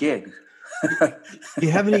got the gig. Do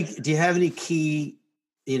you have any key,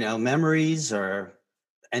 memories or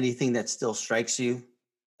anything that still strikes you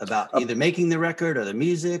about either making the record or the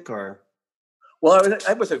music or? Well,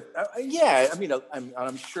 yeah. I mean,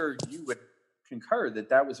 I'm sure you would concur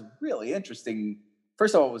that was a really interesting.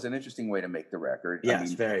 First of all, it was an interesting way to make the record. Yes, I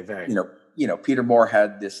mean, very, very. Peter Moore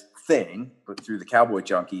had this thing, but through the Cowboy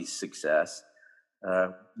Junkies success,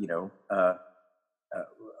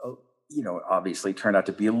 obviously turned out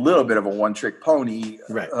to be a little bit of a one-trick pony.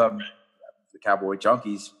 Right. The Cowboy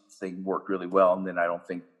Junkies thing worked really well, and then I don't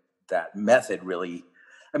think that method really.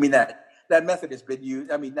 I mean, that method has been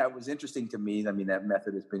used. I mean, that was interesting to me. I mean, that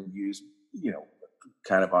method has been used,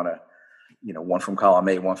 kind of on a, one from column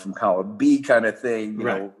A, one from column B kind of thing. You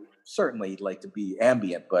know, certainly like to be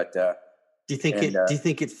ambient, but do you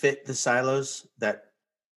think it fit the silos that?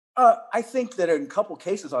 I think that in a couple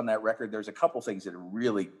cases on that record, there's a couple things that are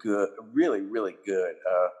really good, really, really good.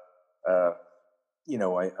 That's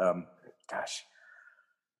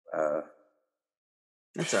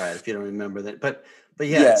all right if you don't remember that, but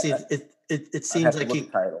yeah. It seems like you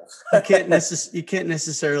can't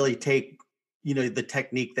necessarily take the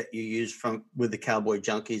technique that you use with the Cowboy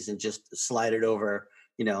Junkies and just slide it over.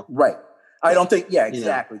 Right. I don't think. Yeah,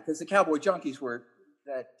 exactly. Because the Cowboy Junkies were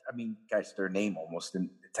that. I mean, guys, their name almost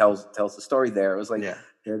tells the story. There, it was like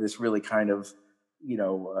they're this really kind of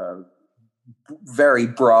very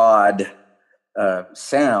broad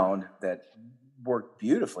sound that worked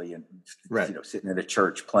beautifully and sitting at a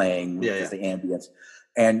church playing with the ambience.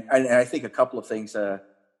 And I think a couple of things,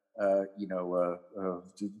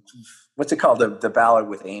 what's it called? The ballad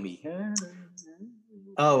with Amy.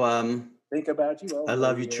 Think about you. I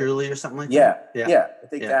love you truly, or something like that. Yeah. I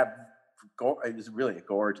think that it was really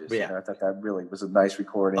gorgeous. Yeah. I thought that really was a nice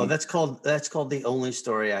recording. Oh, that's called The Only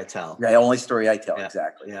Story I Tell. Yeah, Only Story I Tell.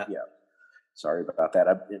 Exactly. Yeah. Sorry about that.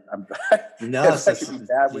 I'm no, I should be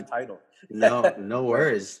bad with titles. No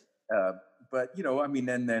worries. But I mean,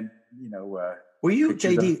 and then were you,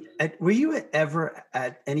 JD? Were you ever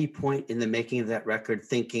at any point in the making of that record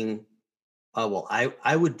thinking, "Oh well,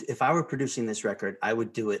 I would, if I were producing this record, I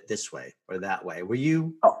would do it this way or that way"? Were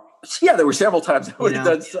you? Oh yeah, there were several times I would have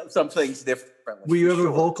done some things differently. Were you ever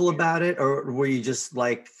vocal about it, or were you just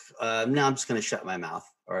like, "No, I'm just going to shut my mouth"?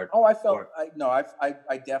 I felt. I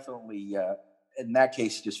definitely. In that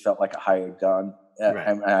case, just felt like a hired gun.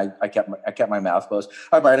 And I kept my mouth closed.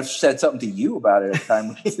 I might have said something to you about it at the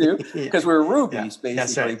time too, because we were rubies, basically.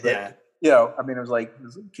 That's right. But, I mean, it was like,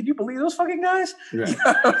 can you believe those fucking guys? Right.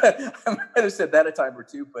 I might have said that a time or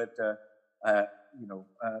two, but it's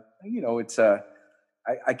I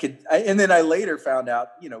could. And then I later found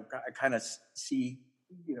out, I kind of see,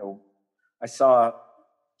 I saw.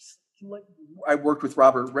 I worked with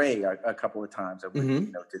Robert Ray a couple of times. I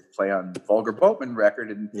went, to play on Vulgar Boatman record,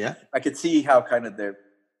 and I could see how kind of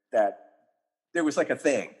that there was like a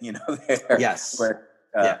thing, there. Yes. But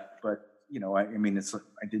I mean,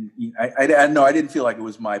 I didn't feel like it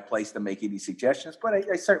was my place to make any suggestions, but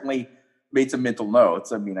I certainly made some mental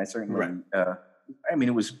notes. I mean, I certainly.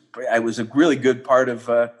 It was a really good part of.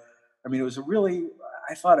 It was a really,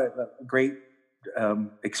 I thought a great.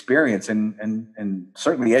 Experience and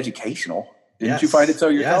certainly educational. Didn't you find it so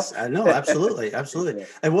yourself? Yes, no, absolutely.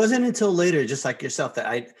 It wasn't until later, just like yourself, that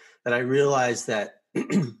I realized that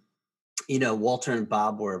Walter and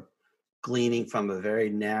Bob were gleaning from a very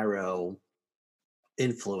narrow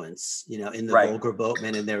influence, in the Vulgar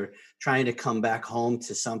Boatman, and they're trying to come back home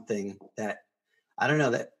to something that I don't know,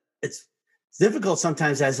 that it's difficult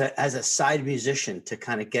sometimes as a side musician to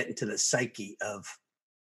kind of get into the psyche of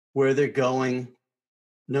where they're going,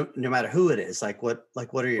 no matter who it is. Like what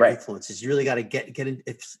are your influences? You really got to get in.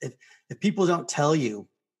 If people don't tell you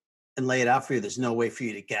and lay it out for you, there's no way for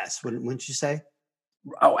you to guess. Wouldn't you say?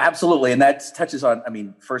 Oh, absolutely. And that touches on,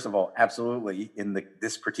 first of all, absolutely in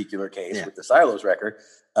this particular case with the Silos record.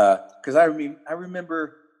 Cause I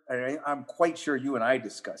remember, I'm quite sure you and I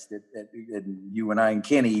discussed it, and you and I and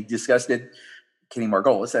Kenny discussed it. Kenny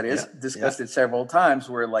Margolis, that is, discussed it several times,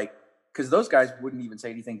 where like, because those guys wouldn't even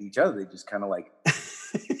say anything to each other. They just kind of like,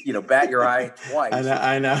 bat your eye twice.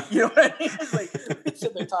 I know. You know what I mean? It's like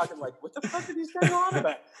sitting there talking like, what the fuck are these guys on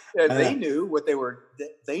about? They knew what they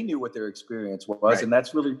knew what their experience was. And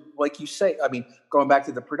that's really, like you say, going back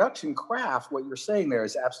to the production craft, what you're saying there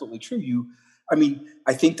is absolutely true.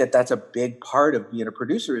 I think that's a big part of being a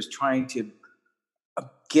producer, is trying to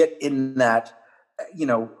get in that,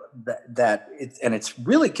 it's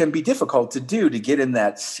really can be difficult to do, to get in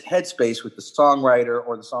that headspace with the songwriter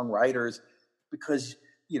or the songwriters, because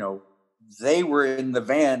they were in the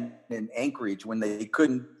van in Anchorage when they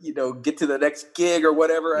couldn't get to the next gig or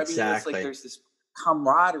whatever. Exactly. It's like there's this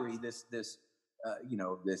camaraderie, this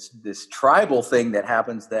tribal thing that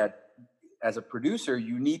happens, that as a producer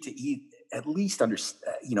you need to at least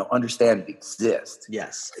understand it exists.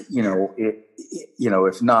 Yes.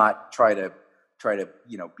 If not, try to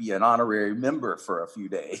be an honorary member for a few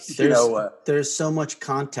days. There's so much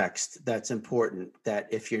context that's important, that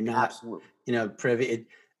if you're not privy,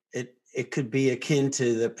 it could be akin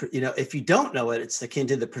to if you don't know it, it's akin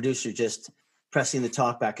to the producer just pressing the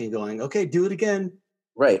talk back and going, okay, do it again.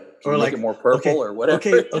 Right. Or make it more purple or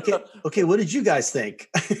whatever. Okay. What did you guys think?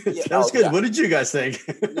 Yeah, that was good. Yeah. What did you guys think?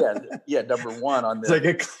 Yeah. Number one on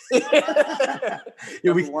the.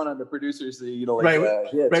 Number one on the producers.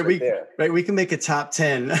 Right. We can make a top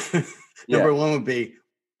 10. Number one would be.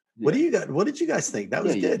 What did you guys think? That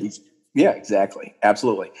was good. Yeah, exactly.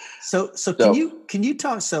 Absolutely. So can you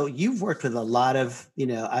talk? So you've worked with a lot of.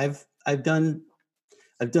 I've done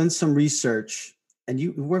some research. And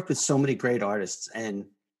you worked with so many great artists. And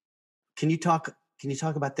can you talk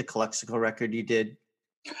about the Calexico record you did?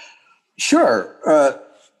 Sure.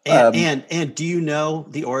 And do you know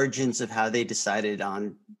the origins of how they decided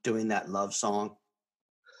on doing that Love song?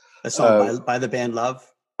 A song by the band Love?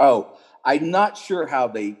 Oh, I'm not sure how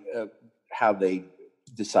they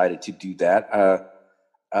decided to do that.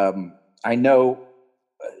 I know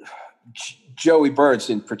Joey Burns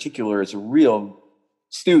in particular is a real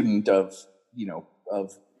student of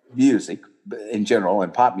music in general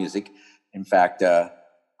and pop music. In fact, I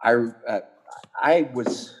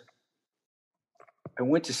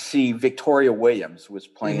went to see Victoria Williams was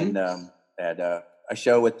playing at a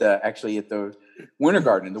show at the Winter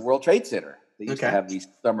Garden in the World Trade Center. They used to have these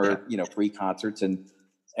summer, free concerts, and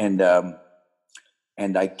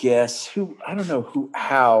I guess a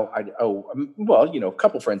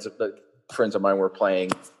couple friends of mine were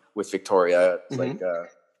playing with Victoria, like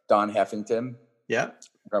Don Heffington,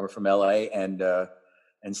 drummer from LA, and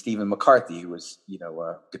Stephen McCarthy, who was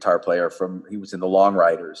a guitar player he was in the Long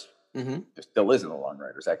Riders, still is in the Long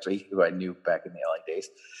Riders actually, who I knew back in the LA days.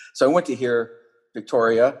 So I went to hear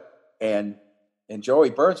Victoria, and Joey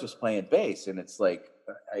Burns was playing bass, and it's like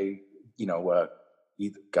either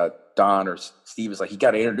got Don or Steve is like, you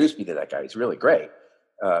got to introduce me to that guy. He's really great.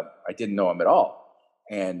 I didn't know him at all,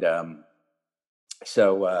 and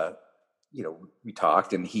so we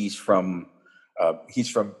talked, and he's from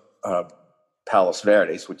Palos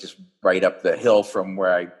Verdes, which is right up the hill from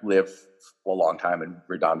where I lived for a long time in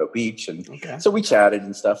Redondo Beach. And so we chatted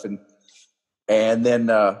and stuff. And then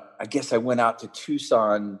I guess I went out to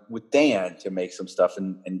Tucson with Dan to make some stuff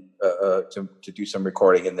and to do some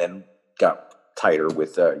recording, and then got tighter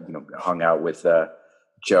with, hung out with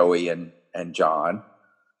Joey and John.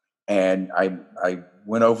 And I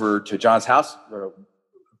went over to John's house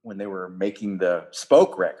when they were making the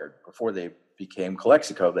Spoke record before they became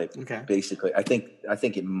Calexico. They basically, I think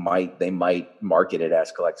they might market it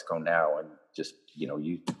as Calexico now, and just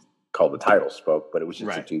you call the title Spoke, but it was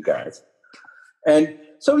just the two guys. And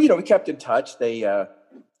so we kept in touch. They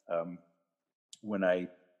when I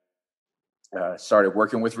started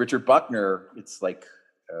working with Richard Buckner, it's like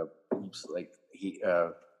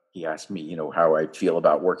he asked me, how I feel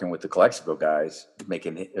about working with the Calexico guys,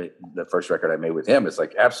 making the first record I made with him. It's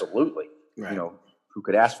like, absolutely, who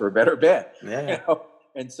could ask for a better band?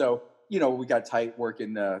 And so, we got tight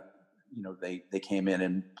working, they came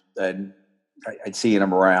in and I'd seen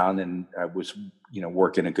them around, and I was,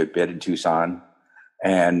 working a good bit in Tucson.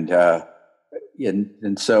 And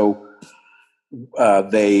so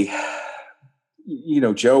they,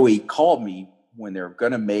 Joey called me when they're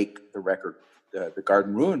going to make the record, the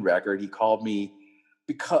Garden Ruin record. He called me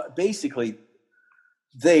because basically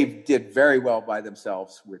they did very well by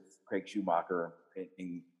themselves with Craig Schumacher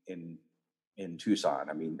in Tucson.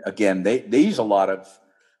 I mean, again, they use a lot of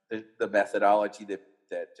the methodology that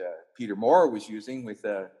Peter Moore was using with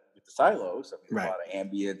the silos. I mean, a lot of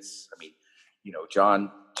ambience. I mean,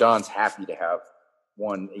 John's happy to have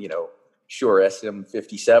one, Shure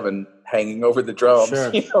SM57 hanging over the drums,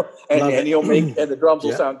 and he'll make, and the drums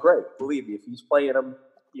will sound great. Believe me, if he's playing them,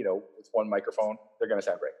 with one microphone, they're going to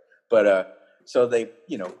sound great. But, so they,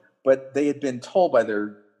 but they had been told by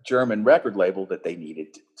their German record label that they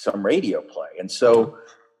needed some radio play. And so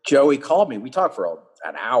Joey called me. We talked for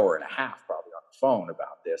an hour and a half probably on the phone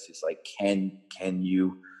about this. He's like, can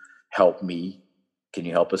you help me? Can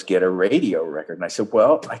you help us get a radio record? And I said,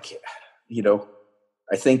 well, I can't,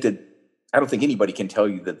 I don't think anybody can tell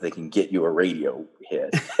you that they can get you a radio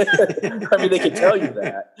hit. I mean, they can tell you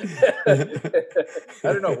that.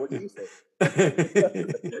 I don't know. What do you think?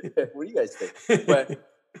 What do you guys think?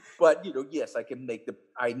 But yes,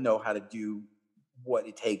 I know how to do what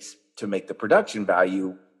it takes to make the production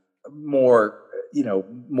value more,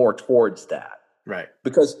 more towards that. Right.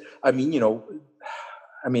 Because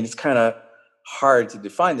it's kind of hard to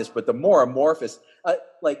define this, but the more amorphous,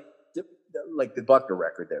 like the Buckner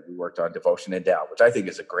record that we worked on, Devotion and Doubt, which I think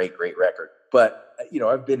is a great record. But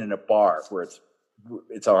I've been in a bar where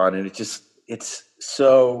it's on, and it's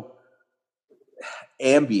so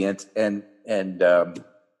ambient, and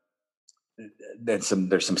there's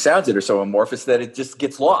some sounds that are so amorphous that it just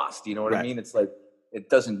gets lost. You know what I mean? It's like it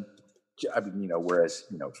doesn't. Whereas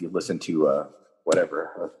if you listen to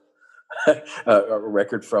whatever. A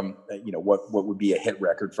record from what would be a hit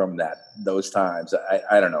record from those times.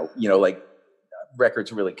 I don't know. Like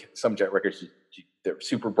records, really, some records, they're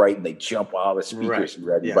super bright and they jump out of the speakers and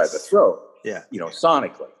grab you by the throat. Yeah.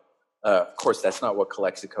 Sonically. Of course, that's not what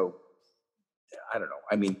Calexico. I don't know.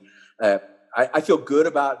 I feel good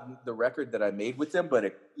about the record that I made with them, but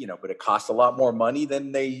it costs a lot more money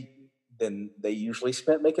than they usually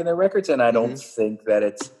spent making their records, and I don't think that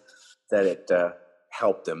it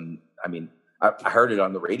helped them. I mean, I heard it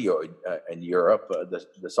on the radio in Europe.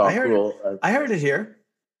 The song "Cruel." I heard it here.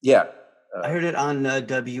 Yeah, I heard it on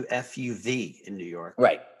WFUV in New York.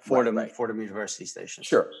 Right, Fordham University Station.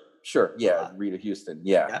 Sure. Yeah, Rita Houston.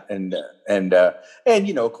 Yeah. And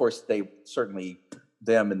of course, they certainly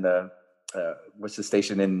them and the what's the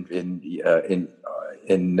station in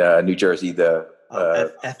New Jersey, the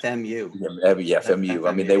FMU. FMU.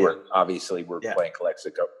 I mean, they were obviously playing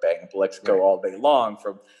Calexico, banging Calexico all day long.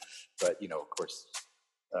 But of course,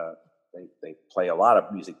 they play a lot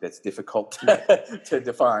of music that's difficult to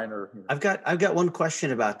define. Or I've got one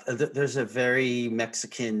question about. There's a very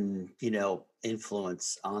Mexican,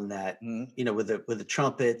 influence on that. With the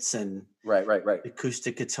trumpets and right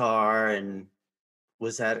acoustic guitar, and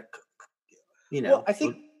was that Well, I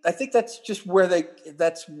think that's just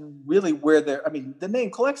that's really where they're, the name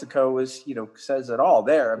Calexico is, says it all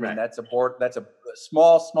there. I mean, that's a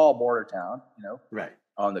small border town, right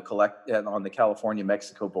on the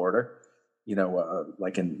California-Mexico border,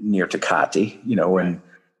 like near Tecate,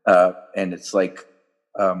 and it's like,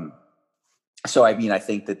 so, I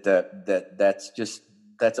think that's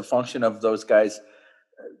a function of those guys,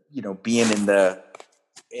 being in the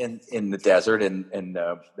desert, and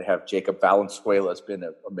they have Jacob Valenzuela has been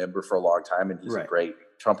a member for a long time, and he's a great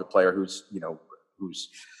trumpet player who's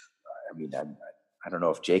I don't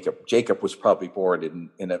know if Jacob was probably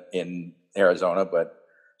born in Arizona, but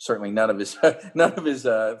certainly none of his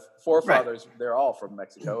forefathers, they're all from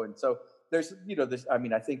Mexico. And so there's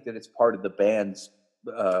I think that it's part of the band's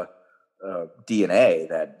DNA,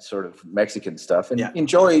 that sort of Mexican stuff. And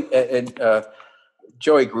Joey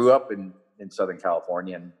grew up in Southern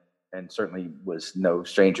California, and certainly was no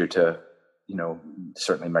stranger to,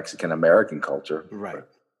 certainly Mexican American culture. Right. But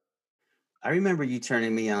I remember you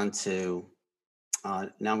turning me on to, now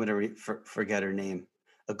I'm going to forget her name,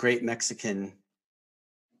 a great Mexican.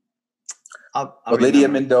 Lydia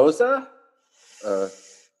Mendoza? Like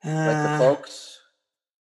the Folks?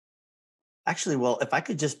 Actually, well, if I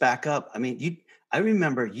could just back up, I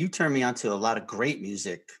remember you turned me on to a lot of great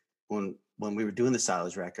music when we were doing the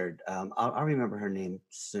Silos record. I'll remember her name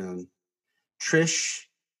soon. Trish.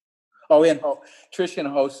 Oh, Trish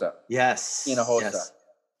Hinojosa. Yes. Hinojosa.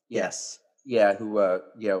 Yes. Yeah. Who?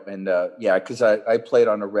 Because I played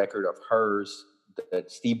on a record of hers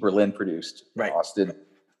that Steve Berlin produced in Austin,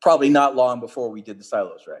 probably not long before we did the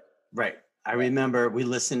Silos record. Right. I remember we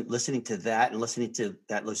listening to that and listening to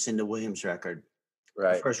that Lucinda Williams record.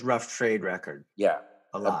 Right. The first Rough Trade record. Yeah.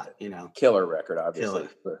 A lot, Killer record, obviously.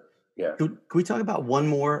 But, yeah. Can we talk about one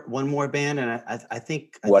more band? And I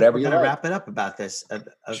think we're going to wrap it up about this.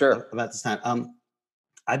 Sure. About this time.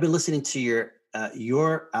 I've been listening to your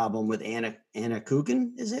album with Anna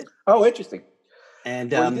Coogan. Is it? Oh, interesting.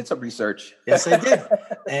 And you did some research. Yes, I did.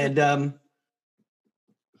 And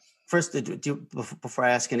first, before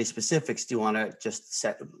I ask any specifics, do you want to just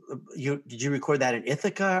did you record that in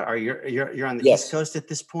Ithaca, or you're on the East Coast at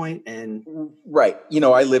this point? And right,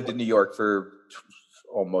 I lived in New York for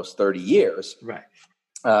almost 30 years. Right.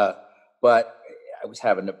 But I was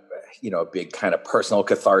having a big kind of personal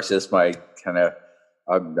catharsis. My kind of,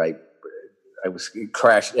 I was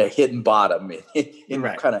hitting bottom in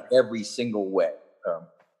kind of every single way.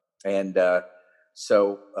 I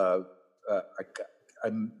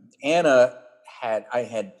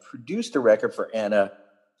had produced a record for Anna,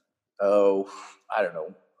 I don't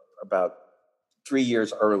know, about 3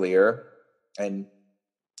 years earlier, and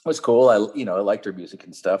it was cool. I liked her music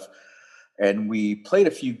and stuff, and we played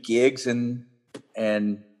a few gigs, and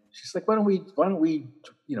she's like, why don't we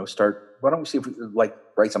see if we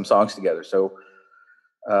write some songs together? So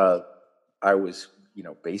I was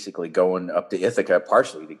basically going up to Ithaca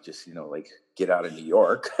partially to just, like get out of New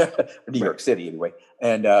York, or New York City anyway.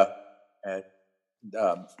 And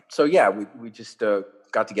so, yeah, we just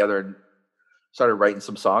got together and started writing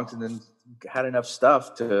some songs, and then had enough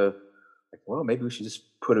stuff to, like, well, maybe we should just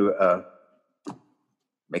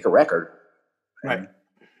make a record. Right. And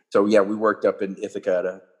so, yeah, we worked up in Ithaca at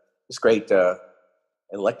this great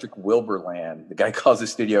Electric Wilburland. The guy calls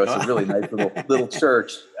his studio. It's a really nice little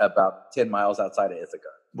church about 10 miles outside of Ithaca.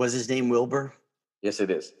 Was his name Wilbur? Yes, it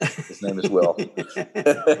is. His name is Will.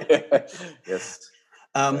 Yes.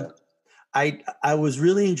 I was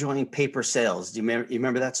really enjoying Paper Sales. Do you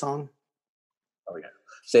remember that song? Oh, yeah.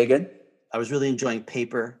 Say again? I was really enjoying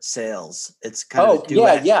Paper Sales. It's kind of a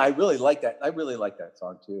duet. Yeah. I really like that. I really like that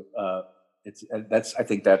song too. I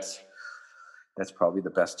think that's probably the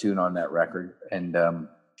best tune on that record. And I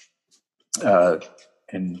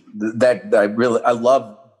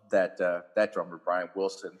love that drummer, Brian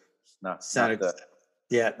Wilson. Not the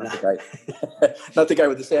guy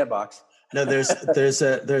with the sandbox. No,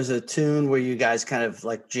 there's a tune where you guys kind of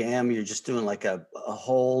like jam. You're just doing like a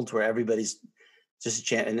hold where everybody's just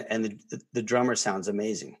jam, and the drummer sounds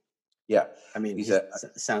amazing. Yeah, I mean,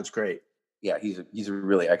 sounds great. Yeah, he's a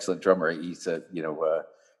really excellent drummer. He's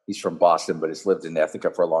he's from Boston, but has lived in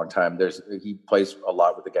Ithaca for a long time. He plays a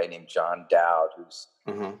lot with a guy named John Dowd, who's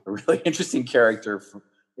a really interesting character.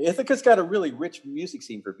 Ithaca's got a really rich music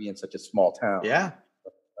scene for being such a small town. Yeah,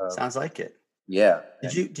 sounds like it. Yeah.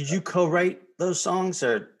 Did you co-write those songs,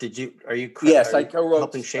 or are you? Yes, I co-wrote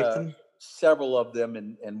helping shape them. Several of them,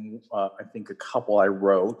 and I think a couple I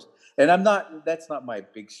wrote. And that's not my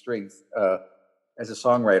big strength as a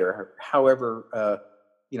songwriter. However,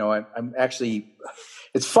 I'm actually.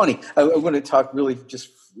 It's funny. I'm going to talk really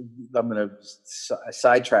I'm going to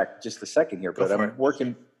sidetrack just a second here, but I'm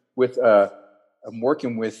working with a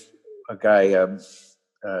guy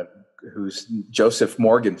who's Joseph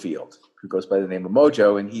Morganfield, who goes by the name of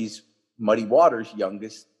Mojo, and he's Muddy Waters'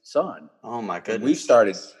 youngest son. Oh my goodness! And we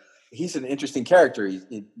started. He's an interesting character.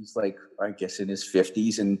 He's like, I guess, in his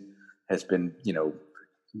 50s, and has been,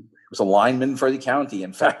 was a lineman for the county,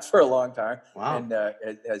 in fact, for a long time. Wow. And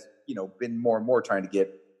has, been more and more trying to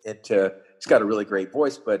get it to. He's got a really great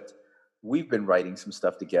voice, but we've been writing some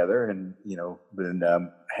stuff together, and been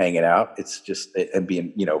hanging out. It's just and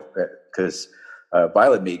being, because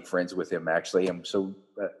Violet made friends with him actually, and so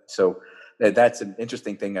that's an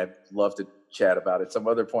interesting thing. I'd love to chat about at some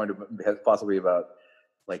other point, possibly about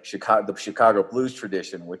like the Chicago blues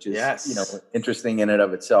tradition, which is interesting in and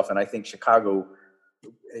of itself. And I think Chicago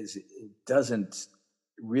doesn't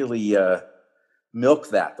really milk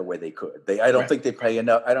that the way they could. I don't think they pay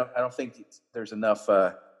enough. I don't think there's enough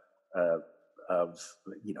of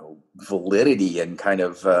validity and kind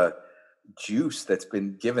of juice that's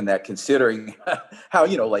been given that, considering how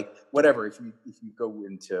like whatever, if you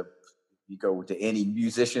go to any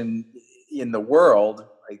musician in the world,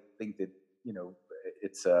 I think that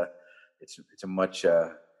it's a much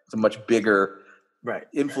bigger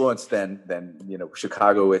influence than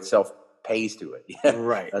Chicago itself pays to it.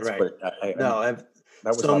 Right. That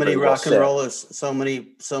was so many rock and rollers, so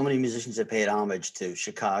many musicians have paid homage to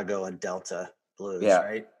Chicago and Delta blues,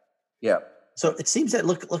 right? Yeah. So it seems that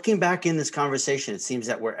looking back in this conversation, it seems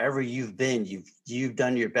that wherever you've been, you've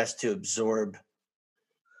done your best to absorb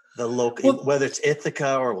the local, whether it's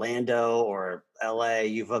Ithaca, Orlando, or LA,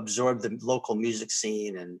 you've absorbed the local music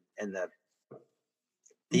scene and the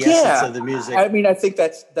essence of the music. I mean, I think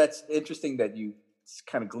that's interesting that you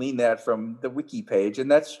kind of glean that from the wiki page,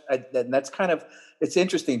 and that's kind of, it's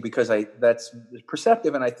interesting because that's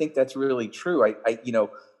perceptive, and I think that's really true. I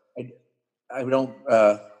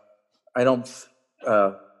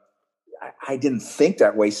didn't think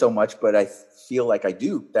that way so much, but I feel like I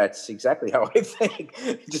do. That's exactly how I think.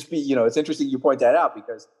 It's interesting you point that out,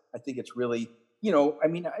 because I think it's really,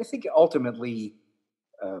 I think ultimately,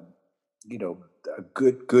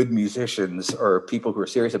 good musicians, or people who are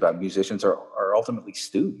serious about musicians, are ultimately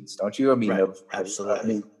students, don't you? I mean,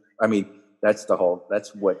 absolutely. I mean, that's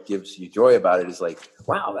what gives you joy about it, is like,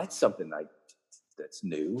 wow, that's something that's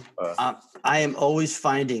new. I am always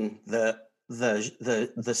finding the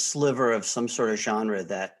sliver of some sort of genre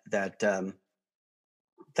that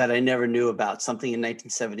I never knew about, something in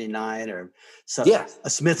 1979 or a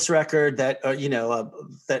Smiths record that I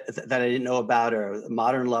didn't know about, or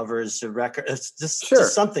Modern Lovers record. It's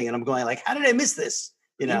just something, and I'm going like, how did I miss this?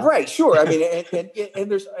 Right, sure. I mean,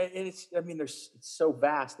 it's so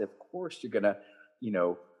vast. Of course, you're gonna,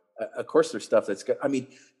 of course, there's stuff that's good. I mean,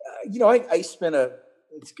 I spent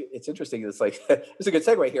it's interesting. It's like, it's a good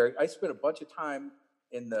segue here. I spent a bunch of time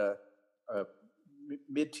in the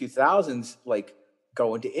mid 2000s, like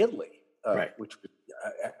going to Italy, right. which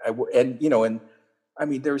and you know, and I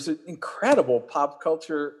mean, there's an incredible pop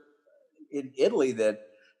culture in Italy that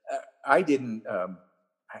I didn't. I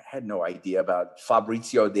had no idea about.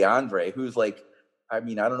 Fabrizio De André, who's like, I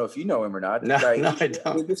mean, I don't know if you know him or not. No, Guy, no, I don't.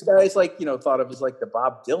 I mean, this guy is like, you know, thought of as like the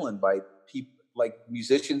Bob Dylan by people, like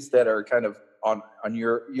musicians that are kind of on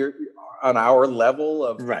your on our level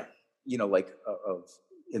of, right. You know, like of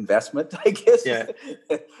investment, I guess. Yeah.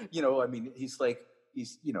 You know, I mean, he's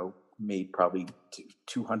you know, made probably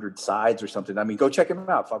 200 sides or something. I mean, go check him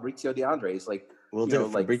out. Fabrizio De André is like, We'll you do know,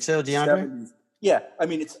 it. like Fabrizio De André? 70s. Yeah. I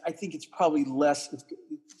mean, I think it's probably less,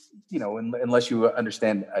 you know, unless you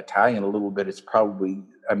understand Italian a little bit, it's probably,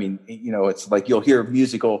 I mean, you know, it's like you'll hear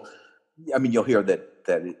musical. I mean, you'll hear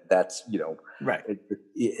that's, you know, right.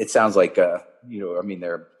 It sounds like, you know, I mean,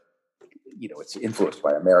 they're, you know, it's influenced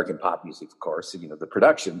by American pop music, of course, you know, the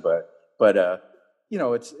production, but you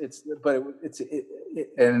know,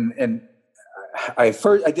 and I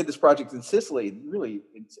did this project in Sicily, really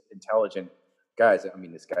intelligent guys. I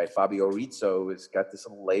mean, this guy Fabio Rizzo has got this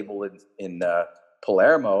little label in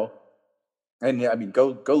Palermo, and I mean,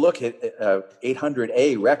 go look at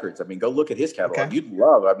 800A Records. I mean, go look at his catalog. Okay. You'd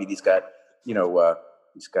love. I mean, he's got, you know,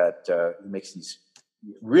 he makes these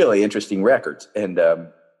really interesting records, and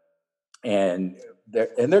they're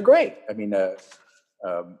great. I mean,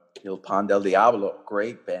 Il Pan del Diablo,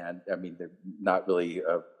 great band. I mean, they're not really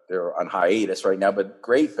they're on hiatus right now, but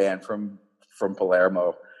great band from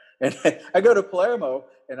Palermo. And I go to Palermo,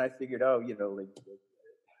 and I figured, oh, you know, like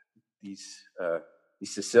these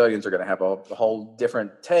Sicilians are going to have a whole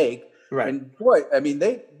different take. Right. And boy, I mean,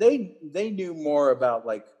 they knew more about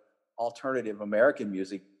like alternative American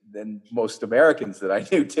music than most Americans that I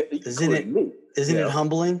knew. Isn't it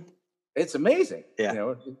humbling? It's amazing. Yeah. You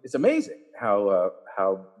know, it's amazing how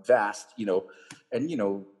vast, you know, and you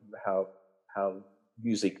know how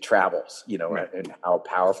music travels, you know, right. and how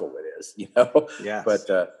powerful it is, you know. Yes. But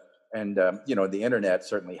you know, the internet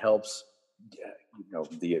certainly helps. You know,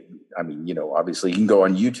 I mean, you know, obviously you can go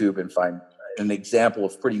on YouTube and find an example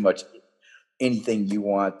of pretty much anything you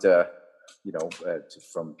want. You know,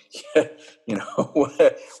 from you know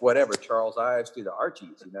whatever Charles Ives to the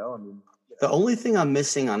Archies, you know. I mean, the only thing I'm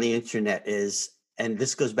missing on the internet is, and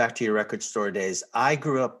this goes back to your record store days, I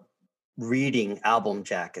grew up reading album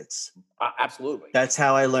jackets. Absolutely. That's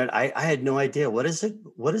how I learned. I had no idea. What does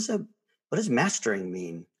mastering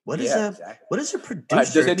mean? What does a producer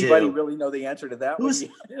does anybody do? really know the answer to that one?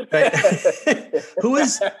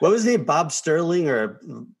 What was his name? Bob Sterling or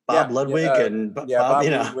Bob Ludwig and Bob, you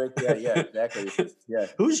know. Ludwig. Yeah, exactly. Yeah.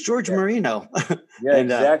 Who's George Marino? Yeah,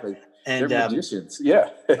 exactly. And they're magicians. Yeah.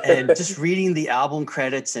 And just reading the album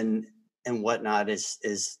credits and whatnot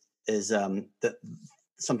is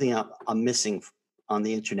something I'm missing on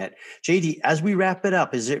the internet. JD, as we wrap it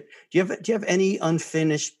up, do you have any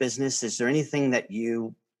unfinished business? Is there anything that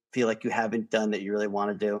you feel like you haven't done that you really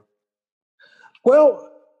want to do?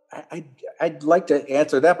 Well, I'd like to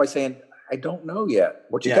answer that by saying I don't know yet.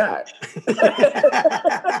 What you got?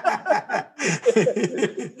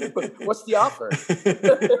 What's the offer?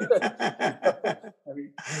 I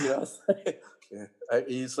mean, you know,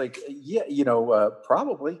 he's like, yeah, you know,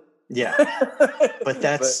 probably. Yeah, but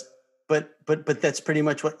that's but that's pretty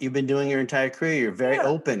much what you've been doing your entire career. You're very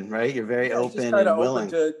open, right? You're very open and willing.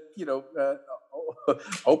 Open to, you know,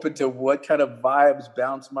 open to what kind of vibes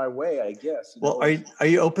bounce my way, I guess. Well, know? Are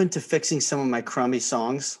you open to fixing some of my crummy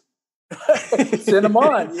songs? Send them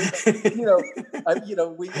on. You know,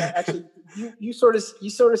 we actually you sort of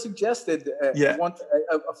suggested a year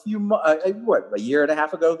and a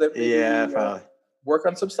half ago that maybe, probably work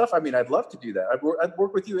on some stuff. I mean, I'd love to do that. I'd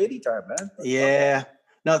work with you anytime, man. Yeah.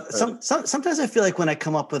 No, sometimes I feel like when I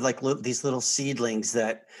come up with like these little seedlings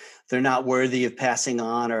that they're not worthy of passing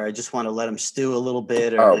on, or I just want to let them stew a little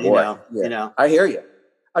bit, or you know. I hear you.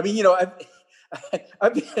 I mean, you know,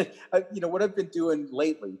 you know, what I've been doing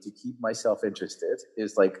lately to keep myself interested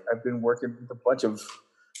is like I've been working with a bunch of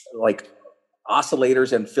like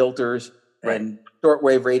oscillators and filters and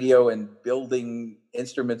shortwave radio and building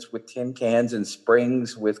instruments with tin cans and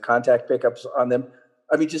springs with contact pickups on them.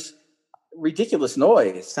 I mean, just ridiculous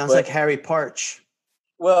noise. Sounds like Harry Partch.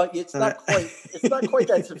 Well, it's not quite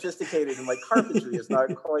that sophisticated, and like carpentry is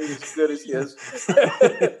not quite as good as his,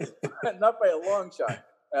 not by a long shot.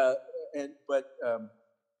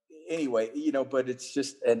 Anyway, you know, but it's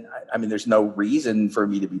just, and I mean, there's no reason for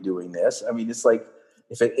me to be doing this. I mean, it's like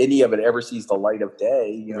if any of it ever sees the light of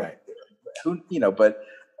day, you know, who, you know, but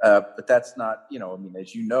that's not, you know, I mean,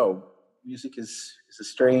 as you know, music is a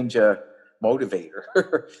strange motivator.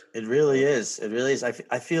 It really is. It really is.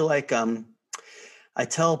 I feel like I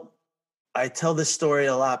tell I tell this story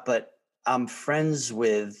a lot, but I'm friends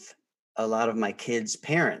with a lot of my kids'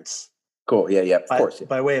 parents. Cool. Yeah. Of course. Yeah.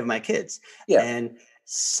 By way of my kids. Yeah. And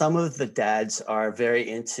some of the dads are very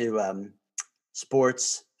into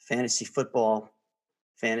sports, fantasy football,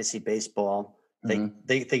 fantasy baseball. They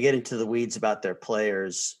get into the weeds about their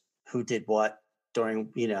players, who did what during,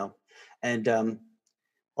 and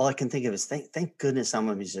all I can think of is thank goodness I'm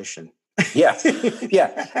a musician. Yeah.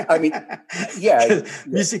 I mean, yeah.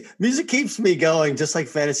 Music keeps me going, just like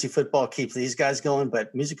fantasy football keeps these guys going.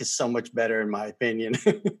 But music is so much better, in my opinion.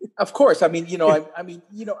 Of course. I mean,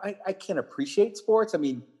 I can appreciate sports. I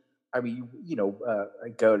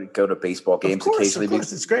go to baseball games occasionally. Of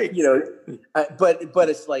course, it's great. But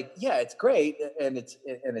it's like, yeah, it's great and it's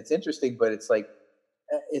interesting, but it's like,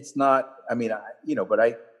 it's not. I mean, but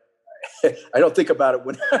I don't think about it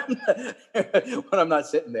when I'm not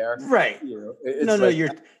sitting there. Right.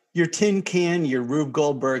 Your tin can, your Rube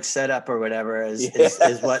Goldberg setup or whatever is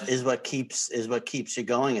what keeps you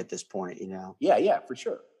going at this point. Yeah, for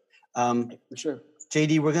sure. For sure.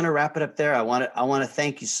 JD, we're going to wrap it up there. I want to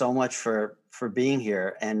thank you so much for being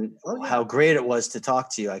here and how great it was to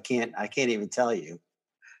talk to you. I can't even tell you.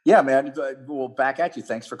 Yeah, man. Well, back at you.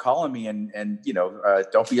 Thanks for calling me and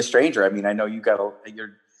don't be a stranger. I mean, I know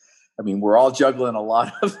we're all juggling a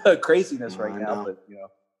lot of craziness right now, but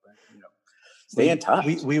stay in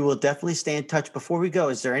touch. We will definitely stay in touch. Before we go,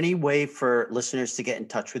 is there any way for listeners to get in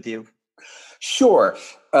touch with you? Sure.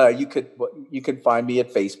 You can find me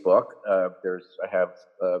at Facebook.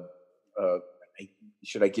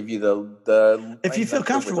 Should I give you the if you feel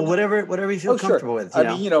comfortable, whatever you feel comfortable with.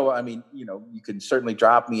 You can certainly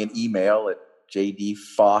drop me an email at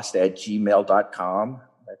jdfaust@gmail.com.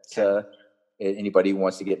 That's anybody who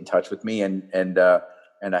wants to get in touch with me, and I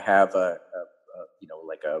have an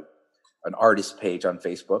artist page on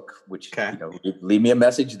Facebook, which leave me a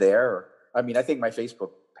message there. I think my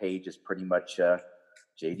Facebook page is pretty much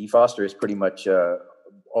JD Foster is pretty much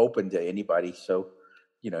open to anybody. So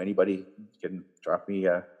anybody can drop me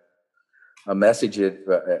a message.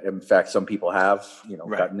 In fact, some people have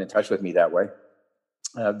gotten in touch with me that way.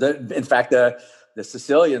 In fact, the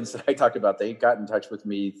Sicilians that I talked about, they got in touch with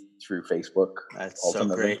me through Facebook. That's ultimately.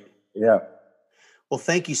 So great. Yeah. Well,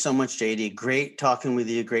 thank you so much, JD. Great talking with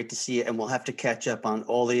you. Great to see you. And we'll have to catch up on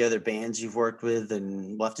all the other bands you've worked with,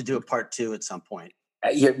 and we'll have to do a part 2 at some point.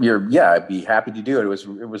 I'd be happy to do it.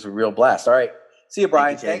 It was a real blast. All right. See you,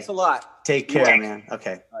 Brian. Thanks a lot. Take care, man.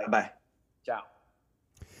 Okay. Right. Bye. Ciao.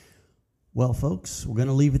 Well, folks, we're going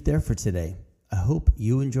to leave it there for today. I hope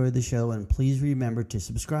you enjoyed the show, and please remember to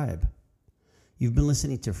subscribe. You've been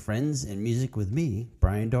listening to Friends and Music with me,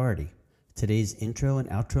 Brian Doherty. Today's intro and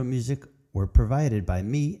outro music were provided by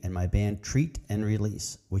me and my band Treat and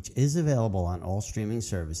Release, which is available on all streaming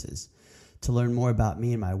services. To learn more about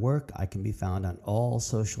me and my work, I can be found on all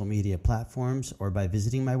social media platforms or by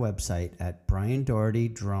visiting my website at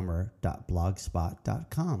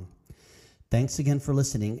briandohertydrummer.blogspot.com. Thanks again for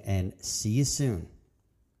listening, and see you soon.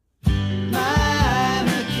 My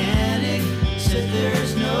mechanic said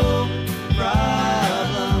there's no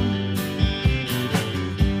problem.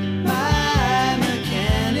 My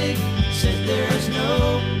mechanic said there's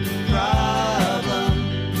no problem.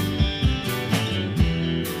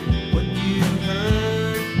 What you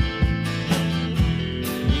heard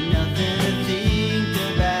ain't nothing to think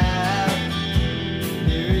about.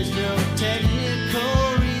 There is no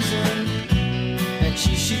technical reason that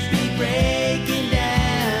you should be breaking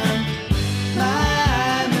down.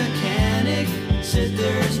 My mechanic said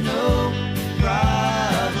there's no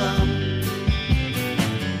problem.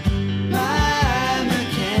 My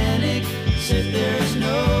mechanic said there's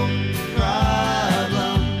no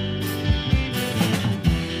problem.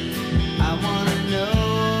 I wanna